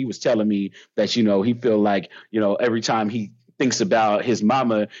day and he was telling me that, he feel like, every time he thinks about his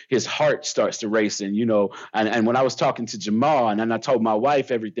mama, his heart starts to race. And, and when I was talking to Jamal and then I told my wife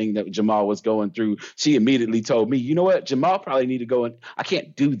everything that Jamal was going through, she immediately told me, you know what, Jamal probably need to go. And I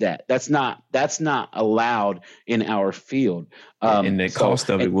can't do that. That's not allowed in our field. And the cost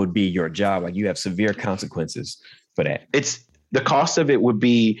of it would be your job. Like, you have severe consequences for that. The cost of it would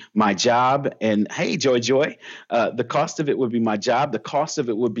be my job. And hey, Joy, the cost of it would be my job. The cost of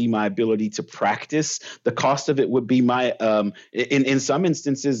it would be my ability to practice. The cost of it would be my, in some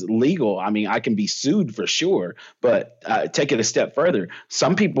instances, legal. I mean, I can be sued for sure, but take it a step further.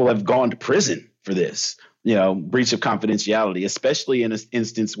 Some people have gone to prison for this. Breach of confidentiality, especially in an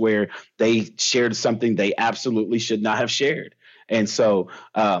instance where they shared something they absolutely should not have shared. And so,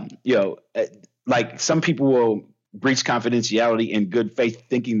 like, some people will breach confidentiality in good faith,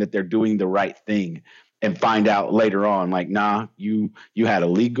 thinking that they're doing the right thing, and find out later on, like, nah, you had a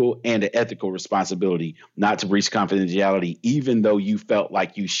legal and an ethical responsibility not to breach confidentiality, even though you felt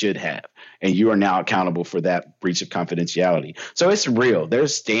like you should have. And you are now accountable for that breach of confidentiality. So it's real.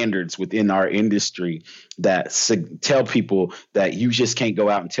 There's standards within our industry that tell people that you just can't go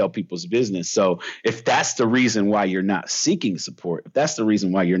out and tell people's business. So if that's the reason why you're not seeking support, if that's the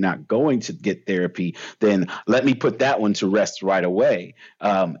reason why you're not going to get therapy, then let me put that one to rest right away.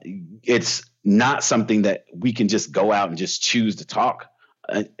 It's not something that we can just go out and just choose to talk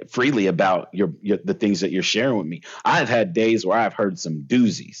freely about the things that you're sharing with me. I've had days where I've heard some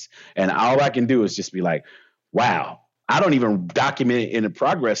doozies, and all I can do is just be like, wow. I don't even document it in a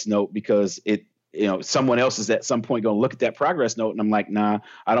progress note, because someone else is at some point going to look at that progress note, and I'm like, nah,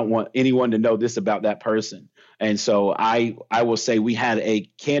 I don't want anyone to know this about that person. And so I will say we had a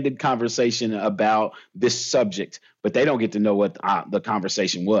candid conversation about this subject, but they don't get to know what the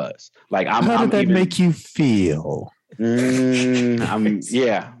conversation was. Like, how did that make you feel?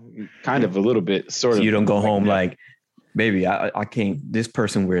 Yeah, kind of a little bit, sort of. You don't go home like, baby, I can't. This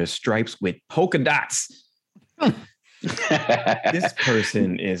person wears stripes with polka dots. This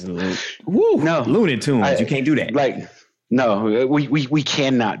person is Looney Tunes. You can't do that. Like, no, we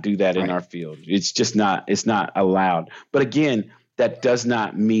cannot do that in our field. It's just not. It's not allowed. But again, that does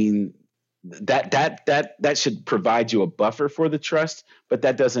not mean that should provide you a buffer for the trust, but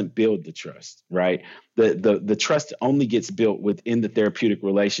that doesn't build the trust, right? The trust only gets built within the therapeutic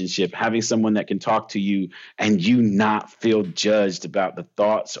relationship, having someone that can talk to you and you not feel judged about the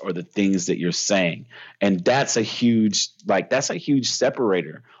thoughts or the things that you're saying. And that's a huge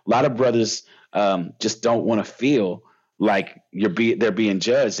separator. A lot of brothers just don't want to feel like they're being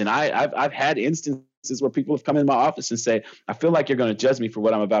judged. And I've had instances where people have come in my office and say, I feel like you're going to judge me for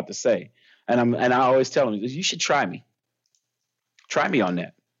what I'm about to say. And I always tell them, you should try me. Try me on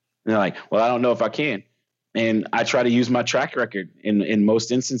that. And they're like, well, I don't know if I can. And I try to use my track record in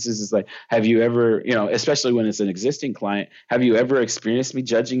most instances. It's like, have you ever, especially when it's an existing client, have you ever experienced me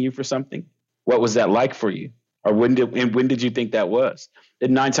judging you for something? What was that like for you? Or when did you think that was?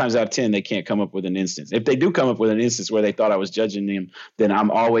 And 9 times out of 10, they can't come up with an instance. If they do come up with an instance where they thought I was judging them, then I'm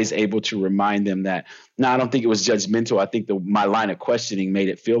always able to remind them that, no, I don't think it was judgmental. I think my line of questioning made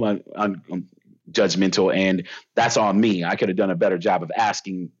it feel judgmental, and that's on me. I could have done a better job of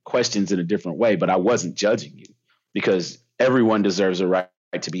asking questions in a different way, but I wasn't judging you, because everyone deserves a right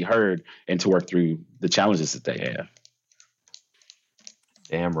to be heard and to work through the challenges that they have.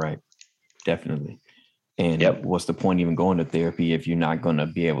 Damn right. Definitely. And what's the point even going to therapy if you're not going to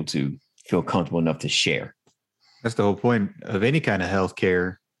be able to feel comfortable enough to share? That's the whole point of any kind of health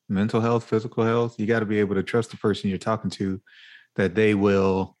care, mental health, physical health. You got to be able to trust the person you're talking to, that they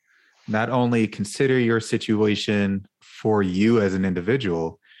will not only consider your situation for you as an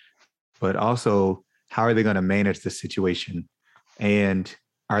individual, but also how are they going to manage the situation, and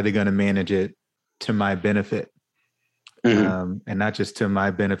are they going to manage it to my benefit? Mm-hmm. And not just to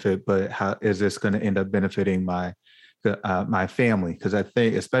my benefit, but how is this going to end up benefiting my family? Because I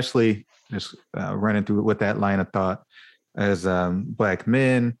think, especially just running through with that line of thought, as Black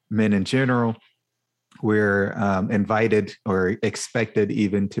men in general, we're invited or expected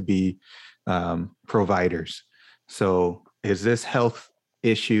even to be providers. So is this health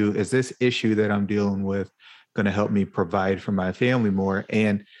issue? Is this issue that I'm dealing with going to help me provide for my family more?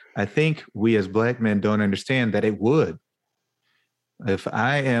 And I think we as Black men don't understand that it would. If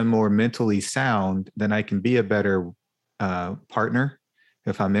I am more mentally sound, then I can be a better partner.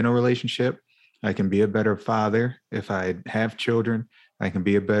 If I'm in a relationship, I can be a better father. If I have children, I can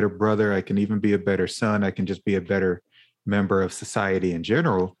be a better brother. I can even be a better son. I can just be a better member of society in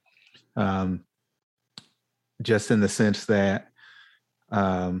general. Just in the sense that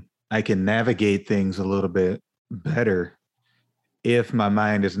I can navigate things a little bit better if my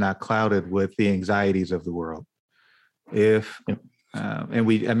mind is not clouded with the anxieties of the world. We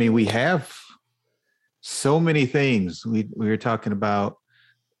have so many things. We were talking about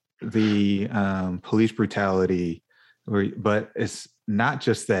the police brutality, but it's not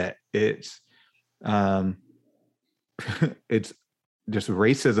just that. It's it's just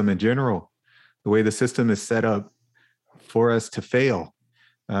racism in general. The way the system is set up for us to fail.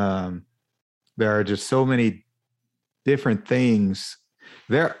 There are just so many different things.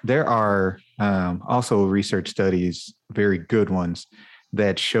 There are also research studies, very good ones,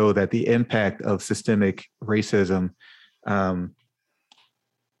 that show that the impact of systemic racism down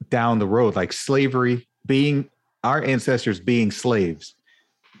the road, like slavery, being our ancestors being slaves,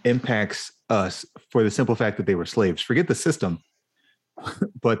 impacts us for the simple fact that they were slaves. Forget the system,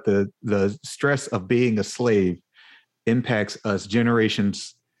 but the stress of being a slave impacts us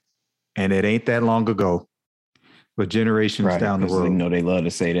generations, and it ain't that long ago, but generations down the road. You know, they love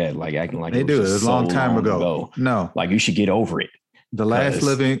to say that, like acting like they do. It was a long time ago. No, like you should get over it. The last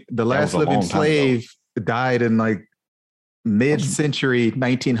living slave died in like mid-century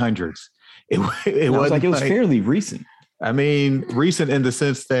 1900s. It was like it was fairly recent. I mean, recent in the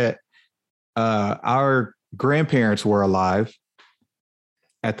sense that our grandparents were alive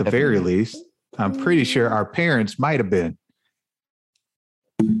at the very least. I'm pretty sure our parents might have been.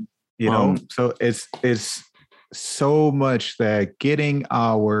 You know, so it's so much that getting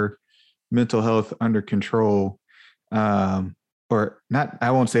our mental health under control, or not,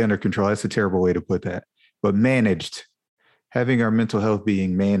 I won't say under control, that's a terrible way to put that, but managed, having our mental health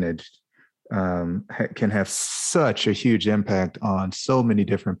being managed can have such a huge impact on so many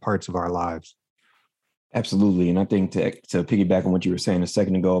different parts of our lives. Absolutely. And I think to piggyback on what you were saying a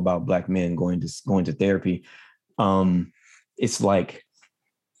second ago about Black men going to therapy, it's like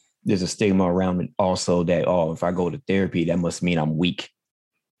there's a stigma around it also that, if I go to therapy, that must mean I'm weak.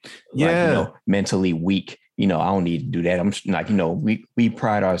 Yeah. Like, mentally weak. I don't need to do that. I'm like, we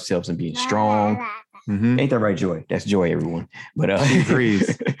pride ourselves in being strong. Mm-hmm. Ain't that right, Joy? That's Joy, everyone. But she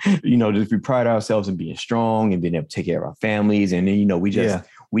agrees. Just we pride ourselves in being strong and being able to take care of our families. And then,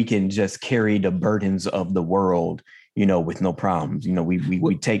 we can just carry the burdens of the world, with no problems.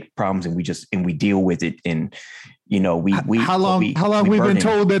 We take problems and we deal with it. And, how long we've been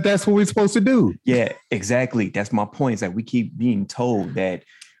told that that's what we're supposed to do? Yeah, exactly. That's my point. It's like we keep being told that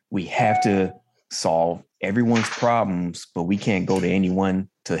we have to solve everyone's problems, but we can't go to anyone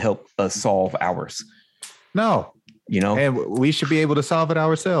to help us solve ours. No, and we should be able to solve it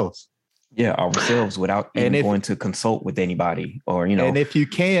ourselves. Yeah, ourselves without going to consult with anybody, or And if you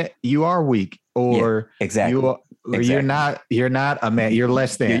can't, you are weak, or exactly. You're not a man. You're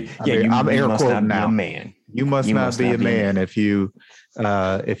less than. I'm air quoting now. Man, you must not be a man if you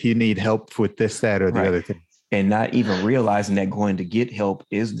need help with this, that, or the other thing. And not even realizing that going to get help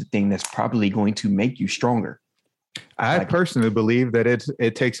is the thing that's probably going to make you stronger. I personally believe that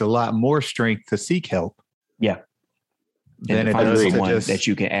it takes a lot more strength to seek help. Yeah. Than it does someone that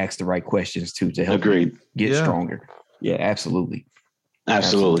you can ask the right questions to help you get stronger. Yeah, absolutely.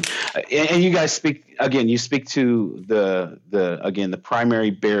 Absolutely. And you guys speak to the primary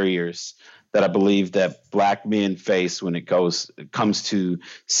barriers that I believe that Black men face when it comes to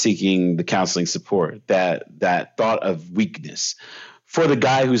seeking the counseling support, that thought of weakness. For the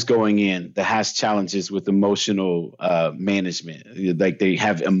guy who's going in that has challenges with emotional management, like they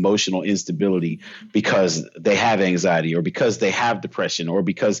have emotional instability because they have anxiety or because they have depression or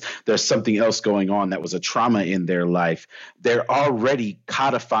because there's something else going on that was a trauma in their life, they're already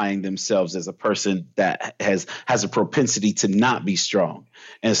codifying themselves as a person that has a propensity to not be strong.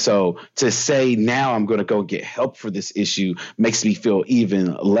 And so to say now I'm going to go get help for this issue makes me feel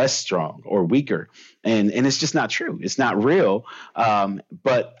even less strong or weaker. And it's just not true. It's not real.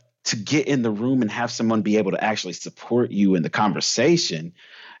 But to get in the room and have someone be able to actually support you in the conversation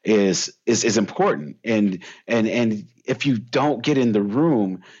is important. And if you don't get in the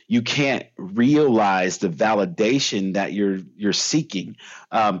room, you can't realize the validation that you're seeking,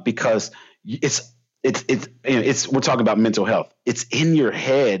 because it's we're talking about mental health. It's in your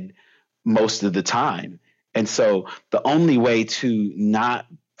head most of the time. And so the only way to not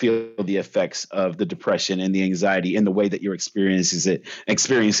feel the effects of the depression and the anxiety in the way that you're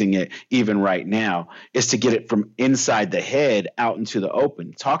experiencing it even right now, is to get it from inside the head out into the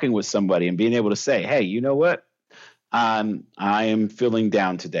open, talking with somebody and being able to say, hey, you know what? I am feeling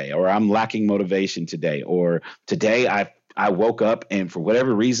down today, or I'm lacking motivation today, or today I woke up and for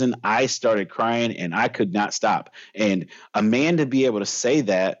whatever reason, I started crying and I could not stop. And a man to be able to say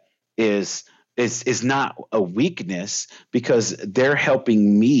that is not a weakness, because they're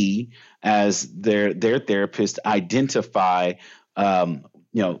helping me as their therapist identify,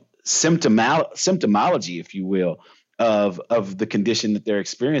 symptomology, if you will, of the condition that they're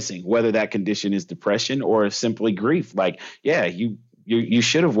experiencing, whether that condition is depression or simply grief. Like, yeah, you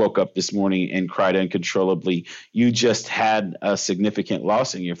should have woke up this morning and cried uncontrollably. You just had a significant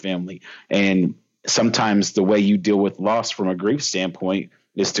loss in your family. And sometimes the way you deal with loss from a grief standpoint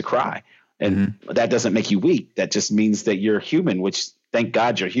is to cry. And that doesn't make you weak. That just means that you're human, which thank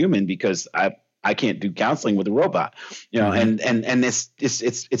God you're human, because I can't do counseling with a robot, and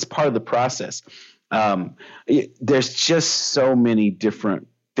it's part of the process. There's just so many different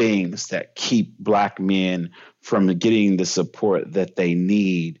things that keep Black men from getting the support that they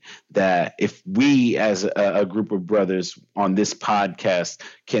need, that if we as a group of brothers on this podcast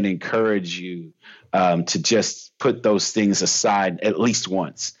can encourage you to just put those things aside at least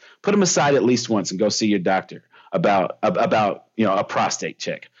once. Put them aside at least once and go see your doctor about a prostate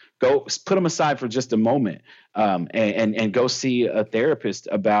check. Go put them aside for just a moment, and go see a therapist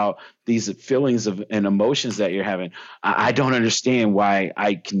about these feelings and emotions that you're having. I don't understand why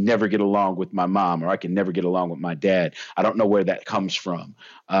I can never get along with my mom, or I can never get along with my dad. I don't know where that comes from.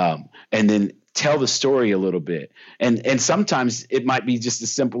 And then tell the story a little bit. And sometimes it might be just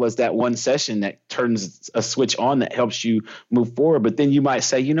as simple as that one session that turns a switch on that helps you move forward. But then you might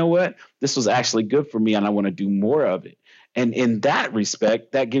say, you know what, this was actually good for me and I want to do more of it. And in that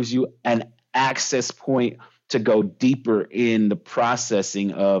respect, that gives you an access point to go deeper in the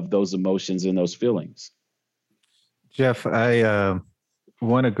processing of those emotions and those feelings. Jeff, I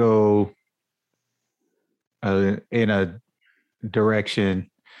want to go in a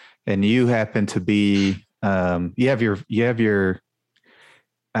direction, and you happen to be you have your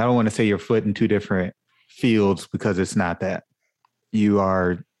I don't want to say your foot in two different fields, because it's not that. You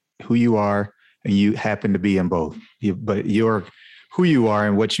are who you are, and you happen to be in both. But you're who you are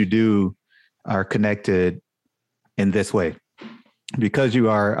and what you do are connected in this way. Because you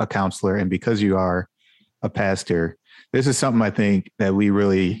are a counselor and because you are a pastor, this is something I think that we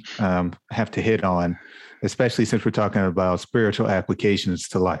really have to hit on, especially since we're talking about spiritual applications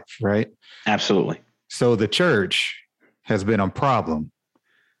to life, right? Absolutely. So the church has been a problem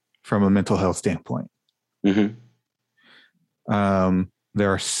from a mental health standpoint.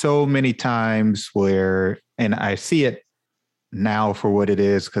 There are so many times where, and I see it now for what it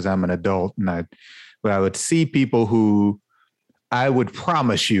is because I'm an adult, but I would see people who I would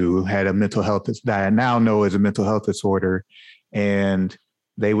promise you had a mental health that I now know is a mental health disorder, and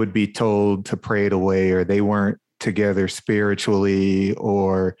they would be told to pray it away, or they weren't together spiritually,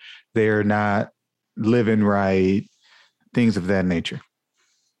 or they're not living right, things of that nature.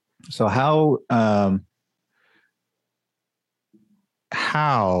 So how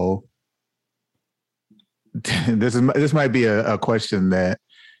this might be a question that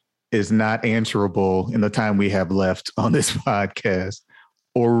is not answerable in the time we have left on this podcast,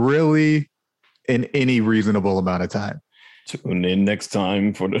 or really in any reasonable amount of time. Tune in next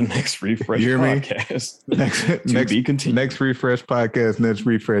time for the next Refresh podcast. Next Refresh podcast, next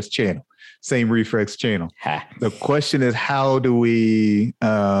Refresh channel, same Refresh channel. The question is, how do we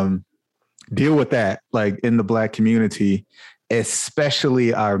deal with that, like in the Black community,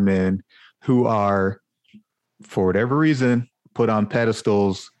 especially our men who are, for whatever reason, put on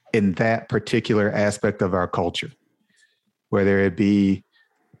pedestals in that particular aspect of our culture, whether it be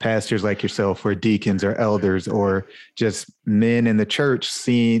pastors like yourself or deacons or elders or just men in the church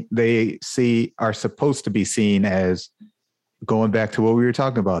are supposed to be seen as, going back to what we were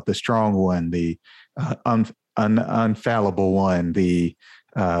talking about, the strong one, the unfallible one,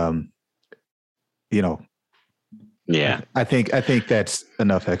 Yeah. I think that's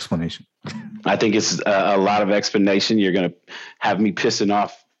enough explanation. I think it's a lot of explanation. You're going to have me pissing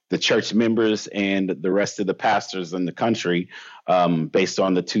off the church members and the rest of the pastors in the country, based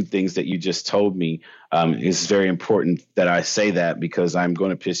on the two things that you just told me. It's very important that I say that, because I'm going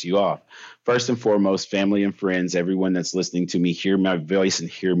to piss you off. First and foremost, family and friends, everyone that's listening to me, hear my voice and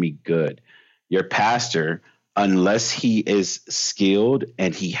hear me good. Your pastor, unless he is skilled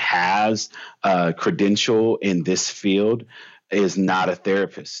and he has a credential in this field, is not a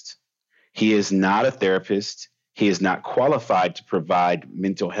therapist. He is not a therapist. He is not qualified to provide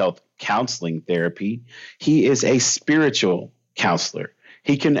mental health counseling therapy. He is a spiritual counselor.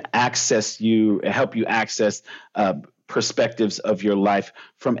 He can help you access perspectives of your life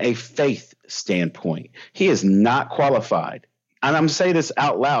from a faith standpoint. He is not qualified. And I'm saying this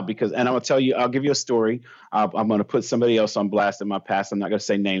out loud because, and I'm going to tell you, I'll give you a story. I'm going to put somebody else on blast in my past. I'm not going to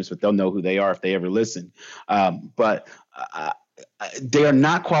say names, but they'll know who they are if they ever listen. But they are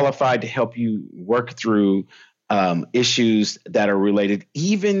not qualified to help you work through issues that are related,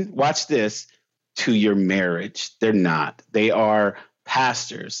 even, watch this, to your marriage. They're not. They are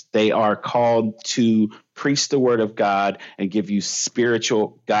pastors. They are called to preach the word of God and give you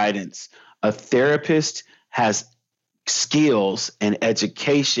spiritual guidance. A therapist has skills and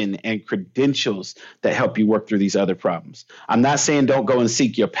education and credentials that help you work through these other problems. I'm not saying don't go and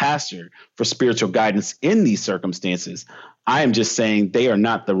seek your pastor for spiritual guidance in these circumstances. I am just saying they are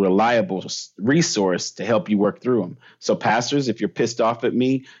not the reliable resource to help you work through them. So pastors, if you're pissed off at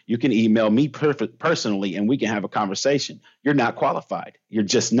me, you can email me personally and we can have a conversation. You're not qualified. You're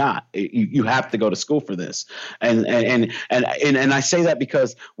just not. You have to go to school for this. And I say that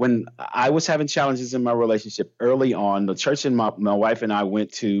because when I was having challenges in my relationship early on, the church and my wife and I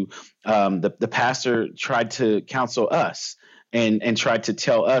went to, the pastor tried to counsel us and tried to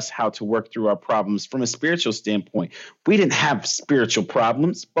tell us how to work through our problems from a spiritual standpoint. We didn't have spiritual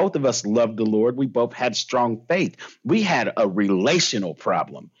problems. Both of us loved the Lord. We both had strong faith. We had a relational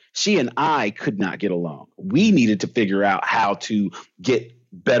problem. She and I could not get along. We needed to figure out how to get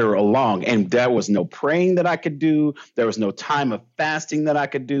better along. And there was no praying that I could do. There was no time of fasting that I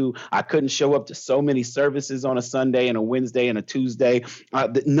could do. I couldn't show up to so many services on a Sunday and a Wednesday and a Tuesday.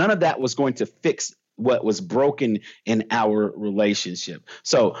 None of that was going to fix what was broken in our relationship.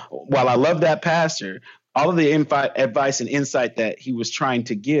 So while I love that pastor, all of the advice and insight that he was trying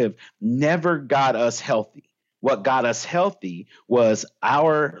to give never got us healthy. What got us healthy was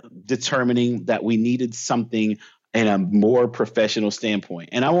our determining that we needed something in a more professional standpoint.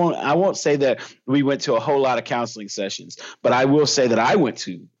 And I won't say that we went to a whole lot of counseling sessions, but I will say that I went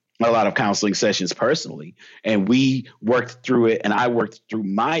to a lot of counseling sessions personally, and we worked through it. And I worked through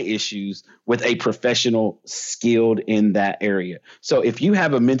my issues with a professional skilled in that area. So if you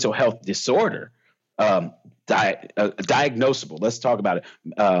have a mental health disorder, diagnosable, let's talk about it.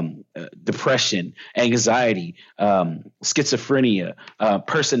 Depression, anxiety, schizophrenia,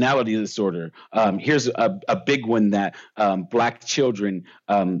 personality disorder. Here's a big one that Black children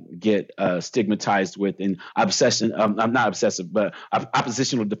get stigmatized with, and obsession. I'm not obsessive, but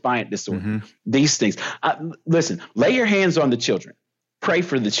oppositional defiant disorder. Mm-hmm. These things. Listen, lay your hands on the children, pray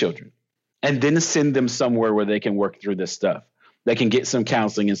for the children, and then send them somewhere where they can work through this stuff. They can get some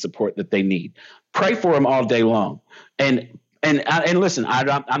counseling and support that they need. Pray for them all day long. And listen,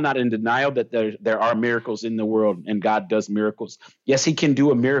 I'm not in denial that there are miracles in the world and God does miracles. Yes, he can do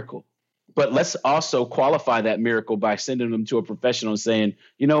a miracle. But let's also qualify that miracle by sending them to a professional and saying,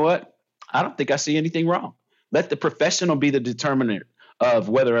 you know what? I don't think I see anything wrong. Let the professional be the determinant of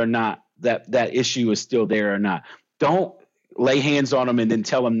whether or not that issue is still there or not. Don't lay hands on them and then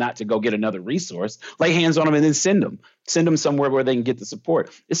tell them not to go get another resource. Lay hands on them and then send them somewhere where they can get the support.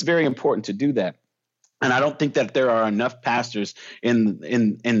 It's very important to do that. And I don't think that there are enough pastors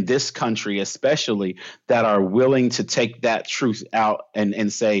in this country, especially, that are willing to take that truth out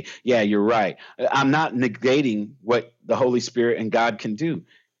and say, yeah, you're right. I'm not negating what the Holy Spirit and God can do.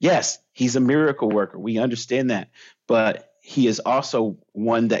 Yes, he's a miracle worker. We understand that. But he is also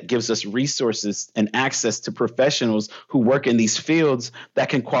one that gives us resources and access to professionals who work in these fields that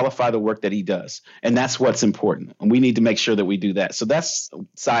can qualify the work that he does. And that's what's important. And we need to make sure that we do that. So that's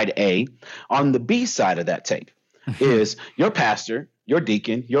side A. On the B side of that tape is your pastor, your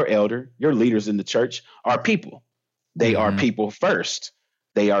deacon, your elder, your leaders in the church are people. They are people first.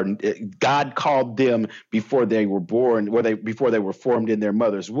 God called them before they were born, before they were formed in their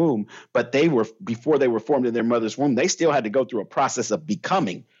mother's womb. But before they were formed in their mother's womb, they still had to go through a process of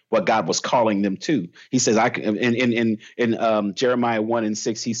becoming what God was calling them to. He says, in Jeremiah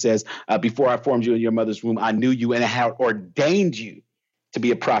 1:6, he says, before I formed you in your mother's womb, I knew you and I had ordained you to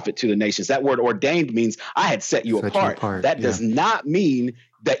be a prophet to the nations. That word ordained means I had set you apart. That does not mean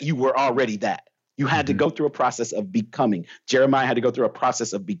that you were already that. You had to go through a process of becoming. Jeremiah had to go through a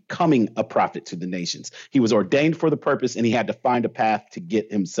process of becoming a prophet to the nations. He was ordained for the purpose, and he had to find a path to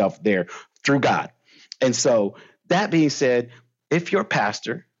get himself there through God. And so that being said, if you're a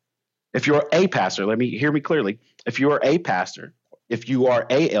pastor, hear me clearly. If you are a pastor, if you are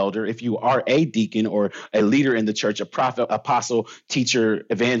a elder, if you are a deacon or a leader in the church, a prophet, apostle, teacher,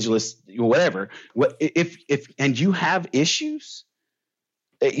 evangelist, whatever, if you have issues,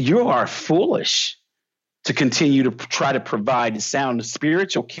 you are foolish to continue to try to provide sound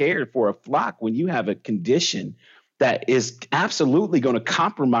spiritual care for a flock when you have a condition that is absolutely going to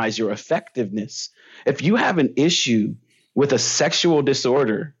compromise your effectiveness. If you have an issue with a sexual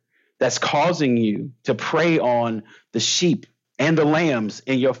disorder that's causing you to prey on the sheep and the lambs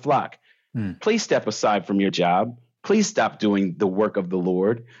in your flock, please step aside from your job. Please stop doing the work of the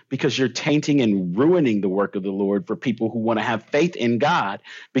Lord, because you're tainting and ruining the work of the Lord for people who want to have faith in God,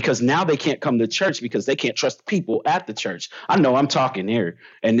 because now they can't come to church because they can't trust people at the church. I know I'm talking here,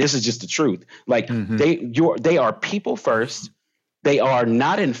 and this is just the truth. Like they are people first. They are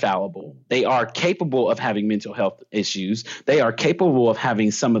not infallible. They are capable of having mental health issues. They are capable of having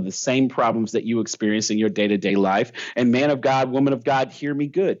some of the same problems that you experience in your day-to-day life. And man of God, woman of God, hear me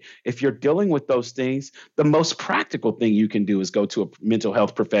good. If you're dealing with those things, the most practical thing you can do is go to a mental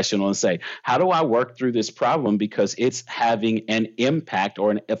health professional and say, how do I work through this problem? Because it's having an impact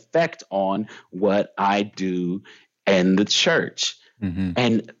or an effect on what I do in the church.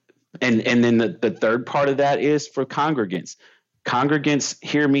 And then the third part of that is for congregants. Congregants,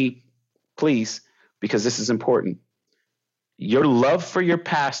 hear me, please, because this is important. Your love for your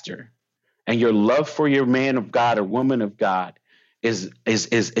pastor and your love for your man of God or woman of God is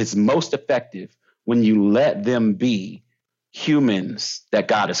most effective when you let them be humans that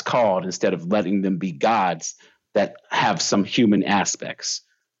God has called instead of letting them be gods that have some human aspects.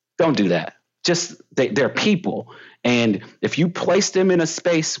 Don't do that. Just they're people. And if you place them in a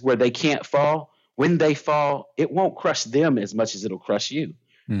space where they can't fall, when they fall, it won't crush them as much as it'll crush you.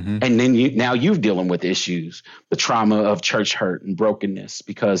 And then you're dealing with issues, the trauma of church hurt and brokenness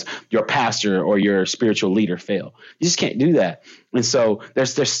because your pastor or your spiritual leader failed. You just can't do that. And so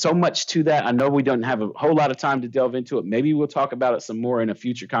there's so much to that. I know we don't have a whole lot of time to delve into it. Maybe we'll talk about it some more in a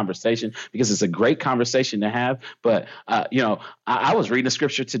future conversation, because it's a great conversation to have. But, I was reading a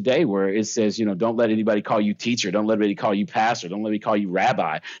scripture today where it says, don't let anybody call you teacher. Don't let anybody call you pastor. Don't let anybody call you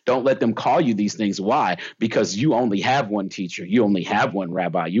rabbi. Don't let them call you these things. Why? Because you only have one teacher. You only have one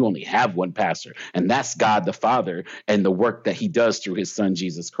rabbi. You only have one pastor. And that's God the Father and the work that he does through his son,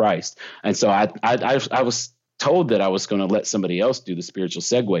 Jesus Christ. And so I was told that I was going to let somebody else do the spiritual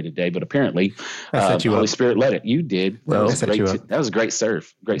segue today, but apparently the Holy Spirit led it. You did. Well, that was a great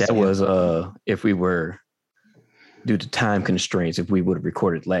serve. If we were, due to time constraints, if we would have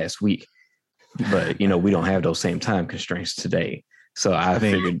recorded last week, but we don't have those same time constraints today. So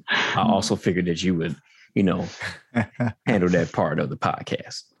I also figured that you would, handle that part of the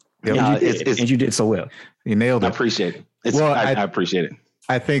podcast. And you did so well. You nailed it. I appreciate it. I appreciate it.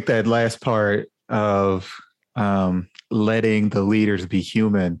 I think that last part of letting the leaders be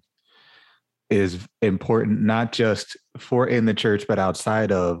human is important, not just for in the church, but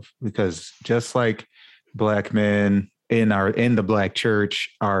outside of, because just like Black men in the Black church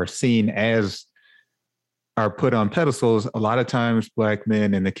are seen as, are put on pedestals, a lot of times Black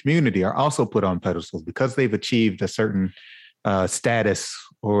men in the community are also put on pedestals because they've achieved a certain status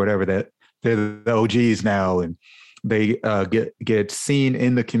or whatever, that they're the OGs now, and they get seen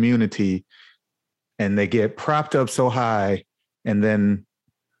in the community, and they get propped up so high. And then,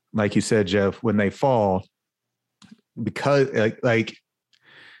 like you said, Jeff, when they fall, because like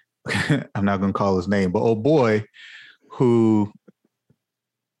I'm not going to call his name, but old boy who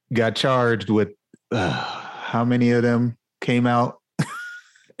got charged with how many of them came out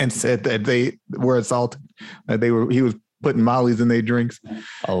and said that they were assaulted, he was putting mollies in their drinks.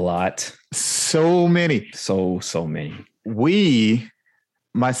 A lot. So many. So many. We,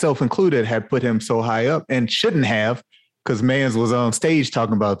 myself included, had put him so high up, and shouldn't have, because Mans was on stage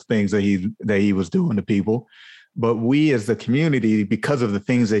talking about things that he was doing to people. But we as the community, because of the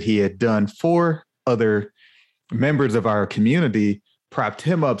things that he had done for other members of our community, propped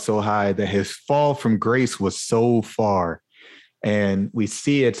him up so high that his fall from grace was so far. And we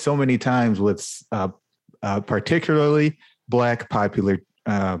see it so many times with particularly Black popular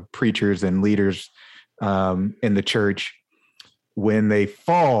preachers and leaders in the church. When they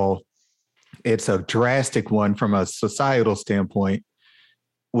fall, it's a drastic one from a societal standpoint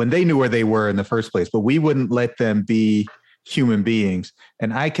when they knew where they were in the first place, but we wouldn't let them be human beings.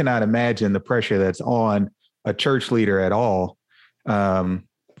 And I cannot imagine the pressure that's on a church leader at all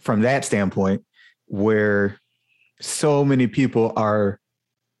from that standpoint, where so many people are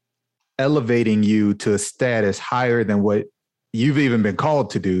elevating you to a status higher than what you've even been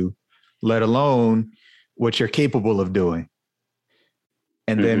called to do, let alone what you're capable of doing.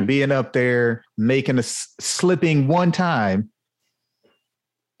 And then being up there, slipping one time,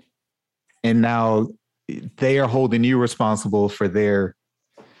 and now they are holding you responsible for their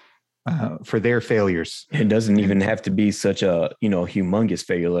for their failures. It doesn't even have to be such a, humongous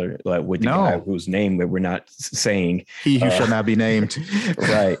failure like with the guy whose name that we're not saying. He who shall not be named.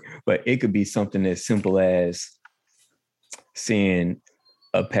 Right. But it could be something as simple as seeing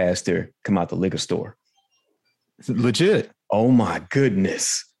a pastor come out the liquor store. Legit. Oh my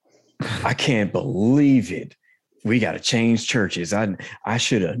goodness. I can't believe it. We got to change churches. I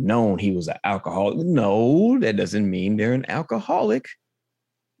should have known he was an alcoholic. No, that doesn't mean they're an alcoholic.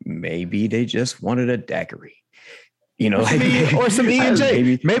 Maybe they just wanted a daiquiri, or some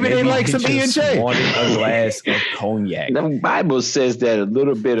E&J. Maybe they like some E&J. Wanted a glass of cognac. The Bible says that a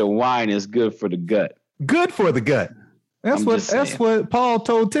little bit of wine is good for the gut. Good for the gut. That's what Paul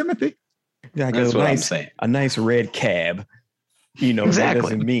told Timothy. That's what I'm saying. A nice red cab. Exactly. That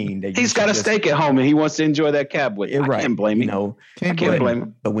doesn't mean that he's got a steak at home and he wants to enjoy that cab with. Right. I can't blame him. I can't blame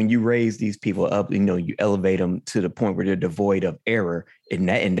him. But when you raise these people up, you elevate them to the point where they're devoid of error, and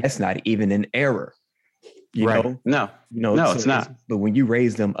that's not even an error. Right. No, it's not. But when you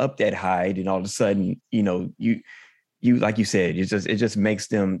raise them up that high, then all of a sudden, you like you said, it just makes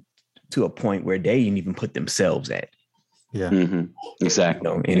them to a point where they didn't even put themselves at. Yeah. Mm-hmm. Exactly.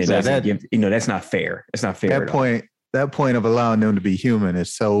 And it doesn't give, that's not fair. It's not fair. That point of allowing them to be human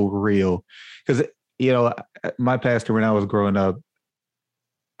is so real. Because, my pastor, when I was growing up,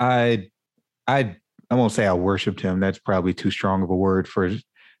 I won't say I worshiped him. That's probably too strong of a word for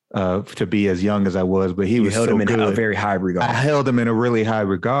to be as young as I was, but he was held so him in good. a very high regard. I held him in a really high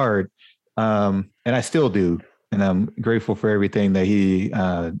regard. And I still do. And I'm grateful for everything that he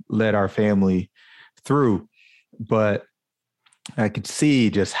led our family through. But I could see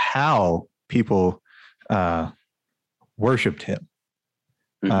just how people worshipped him.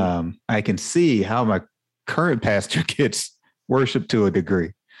 Mm-hmm. I can see how my current pastor gets worshipped to a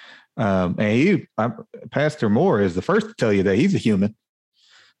degree. And Pastor Moore is the first to tell you that he's a human.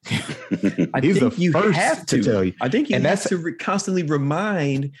 He's the first to tell you. I think you have to constantly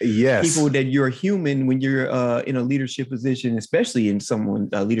remind people that you're human when you're in a leadership position, especially in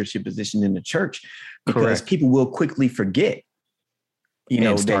a leadership position in the church, because people will quickly forget.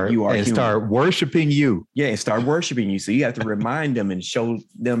 That you are human. Start worshiping you. Yeah, and start worshiping you. So you have to remind them and show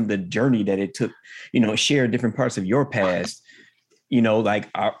them the journey that it took, share different parts of your past. Like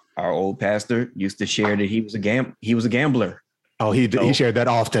our old pastor used to share that he was a gambler. Oh, he shared that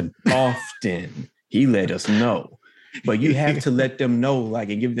often. Often. He let us know. But you have to let them know,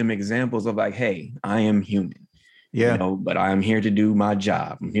 and give them examples of hey, I am human. Yeah. But I am here to do my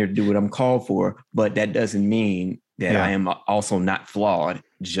job. I'm here to do what I'm called for. But that doesn't mean that I am also not flawed,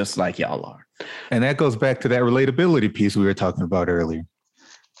 just like y'all are. And that goes back to that relatability piece we were talking about earlier.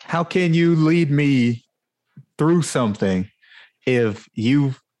 How can you lead me through something if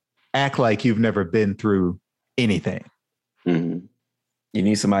you act like you've never been through anything? Mm-hmm. You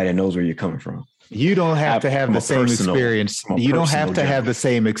need somebody that knows where you're coming from. You don't have to have the same experience. You don't have to have the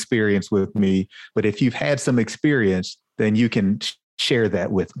same experience with me. But if you've had some experience, then you can share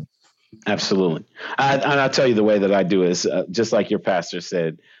that with me. Absolutely. And I'll tell you the way that I do is just like your pastor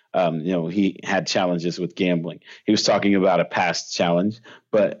said, he had challenges with gambling. He was talking about a past challenge.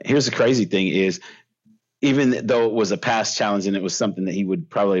 But here's the crazy thing is, even though it was a past challenge and it was something that he would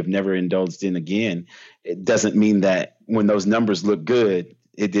probably have never indulged in again, it doesn't mean that when those numbers look good,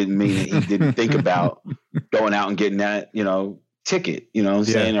 it didn't mean that he didn't think about going out and getting that, ticket, what I'm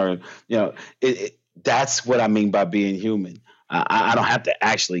saying? Or, that's what I mean by being human. I don't have to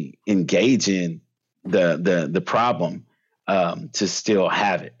actually engage in the problem to still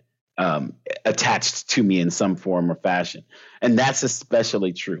have it attached to me in some form or fashion. And that's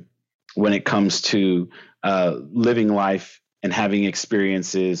especially true when it comes to living life and having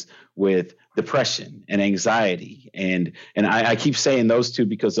experiences with depression and anxiety. And I keep saying those two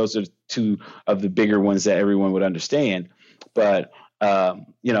because those are two of the bigger ones that everyone would understand. But,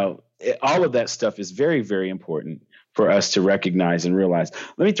 all of that stuff is very, very important for us to recognize and realize.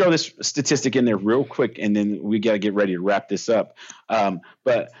 Let me throw this statistic in there real quick, and then we got to get ready to wrap this up.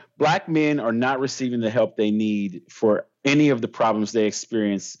 But Black men are not receiving the help they need for any of the problems they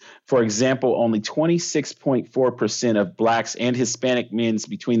experience. For example, only 26.4% of Blacks and Hispanic men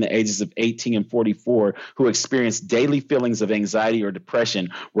between the ages of 18 and 44 who experience daily feelings of anxiety or depression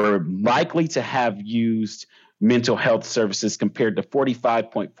were likely to have used mental health services compared to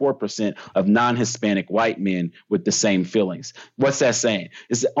 45.4% of non-Hispanic white men with the same feelings. What's that saying?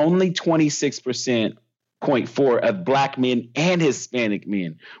 It's only 26.4% of Black men and Hispanic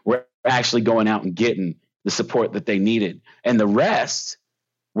men were actually going out and getting the support that they needed. And the rest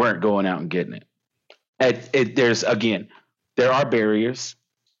weren't going out and getting it. There are barriers.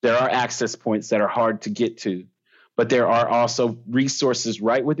 There are access points that are hard to get to. but there are also resources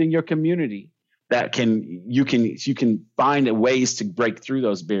right within your community that you can find ways to break through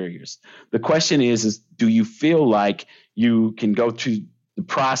those barriers. The question is do you feel like you can go through the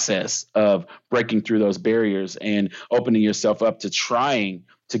process of breaking through those barriers and opening yourself up to trying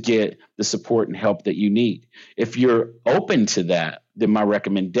to get the support and help that you need? If you're open to that, then my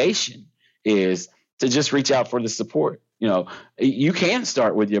recommendation is to just reach out for the support. You can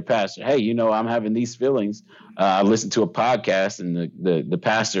start with your pastor. Hey, I'm having these feelings. I listened to a podcast, and the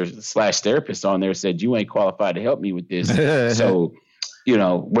pastor / therapist on there said, you ain't qualified to help me with this. So,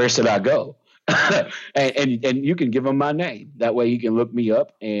 where should I go? and you can give him my name. That way he can look me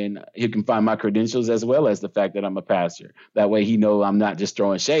up and he can find my credentials as well as the fact that I'm a pastor. That way he know I'm not just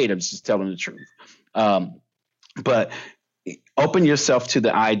throwing shade. I'm just telling the truth. But open yourself to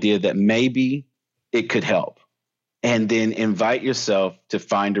the idea that maybe it could help. And then invite yourself to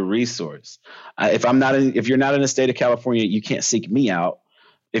find a resource. If you're not in the state of California, you can't seek me out.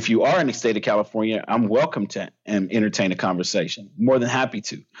 If you are in the state of California, I'm welcome to entertain a conversation. More than happy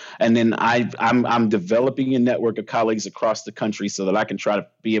to. And then I'm developing a network of colleagues across the country so that I can try to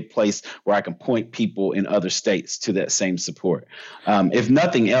be a place where I can point people in other states to that same support. If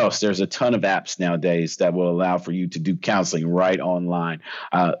nothing else, there's a ton of apps nowadays that will allow for you to do counseling right online.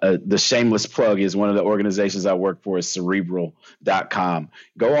 The shameless plug is one of the organizations I work for is Cerebral.com.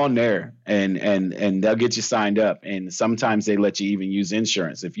 Go on there and they'll get you signed up. And sometimes they let you even use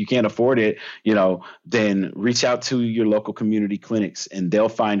insurance. If you can't afford it, then reach out to your local community clinics and they'll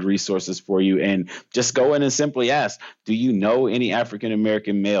find resources for you. And just go in and simply ask, do you know any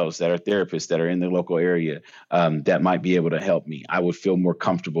African-American males that are therapists that are in the local area that might be able to help me? I would feel more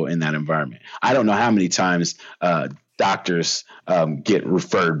comfortable in that environment. I don't know how many times doctors get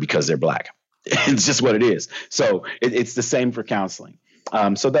referred because they're Black. It's just what it is. So it's the same for counseling.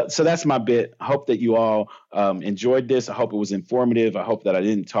 So that's my bit. I hope that you all enjoyed this. I hope it was informative. I hope that I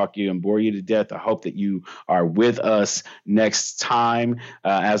didn't talk you and bore you to death. I hope that you are with us next time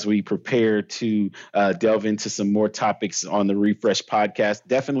as we prepare to delve into some more topics on the Refresh Podcast.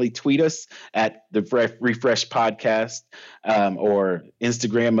 Definitely tweet us at the Refresh Podcast or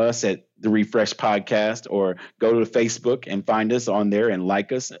Instagram us at the Refresh Podcast, or go to Facebook and find us on there and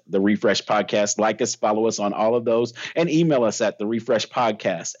like us, the Refresh Podcast. Like us, follow us on all of those, and email us at the Refresh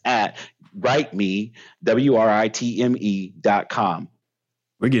Podcast at writeme.com.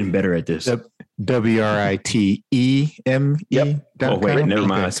 We're getting better at this. WRITEME. Yep. Oh wait, never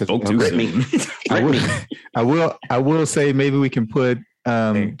mind. I spoke too soon. I will say maybe we can put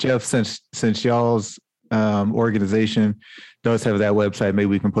Jeff, since y'all's organization does have that website, maybe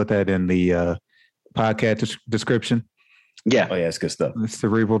we can put that in the podcast description. Yeah. Oh yeah, it's good stuff. It's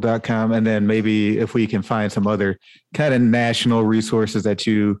Cerebral.com. And then maybe if we can find some other kind of national resources that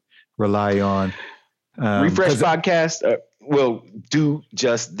you rely on. Refresh Podcast will do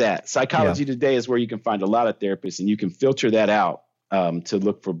just that. Psychology Today is where you can find a lot of therapists, and you can filter that out to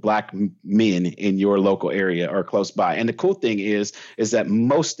look for Black men in your local area or close by. And the cool thing is that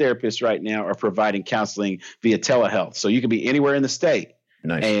most therapists right now are providing counseling via telehealth. So you can be anywhere in the state.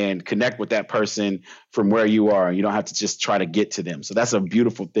 Nice. And connect with that person from where you are. You don't have to just try to get to them. So that's a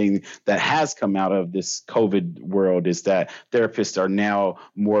beautiful thing that has come out of this COVID world, is that therapists are now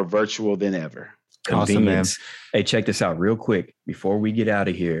more virtual than ever. Awesome, man. Hey, check this out real quick before we get out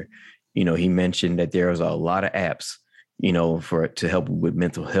of here. He mentioned that there's a lot of apps, to help with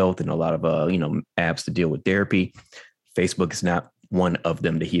mental health, and a lot of, apps to deal with therapy. Facebook is not one of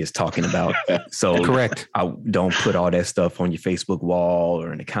them that he is talking about. So correct. I don't put all that stuff on your Facebook wall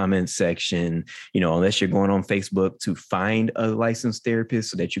or in the comments section, unless you're going on Facebook to find a licensed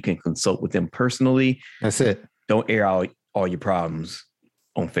therapist so that you can consult with them personally. That's it. Don't air out all your problems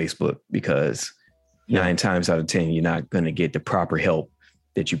on Facebook, because 9 times out of 10, you're not going to get the proper help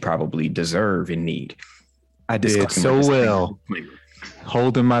that you probably deserve and need. I did so well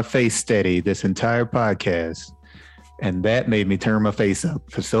holding my face steady this entire podcast. And that made me turn my face up,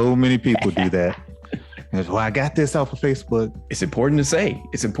 because so many people do that. Well, I got this off of Facebook. It's important to say.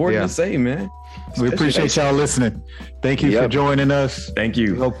 It's important to say, man. We appreciate y'all listening. Thank you for joining us. Thank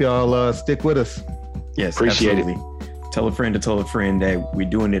you. Hope y'all stick with us. Yes, appreciate it. Tell a friend to tell a friend that we're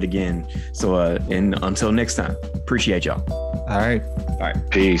doing it again. So, and until next time, appreciate y'all. All right.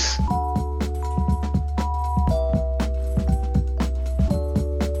 Peace.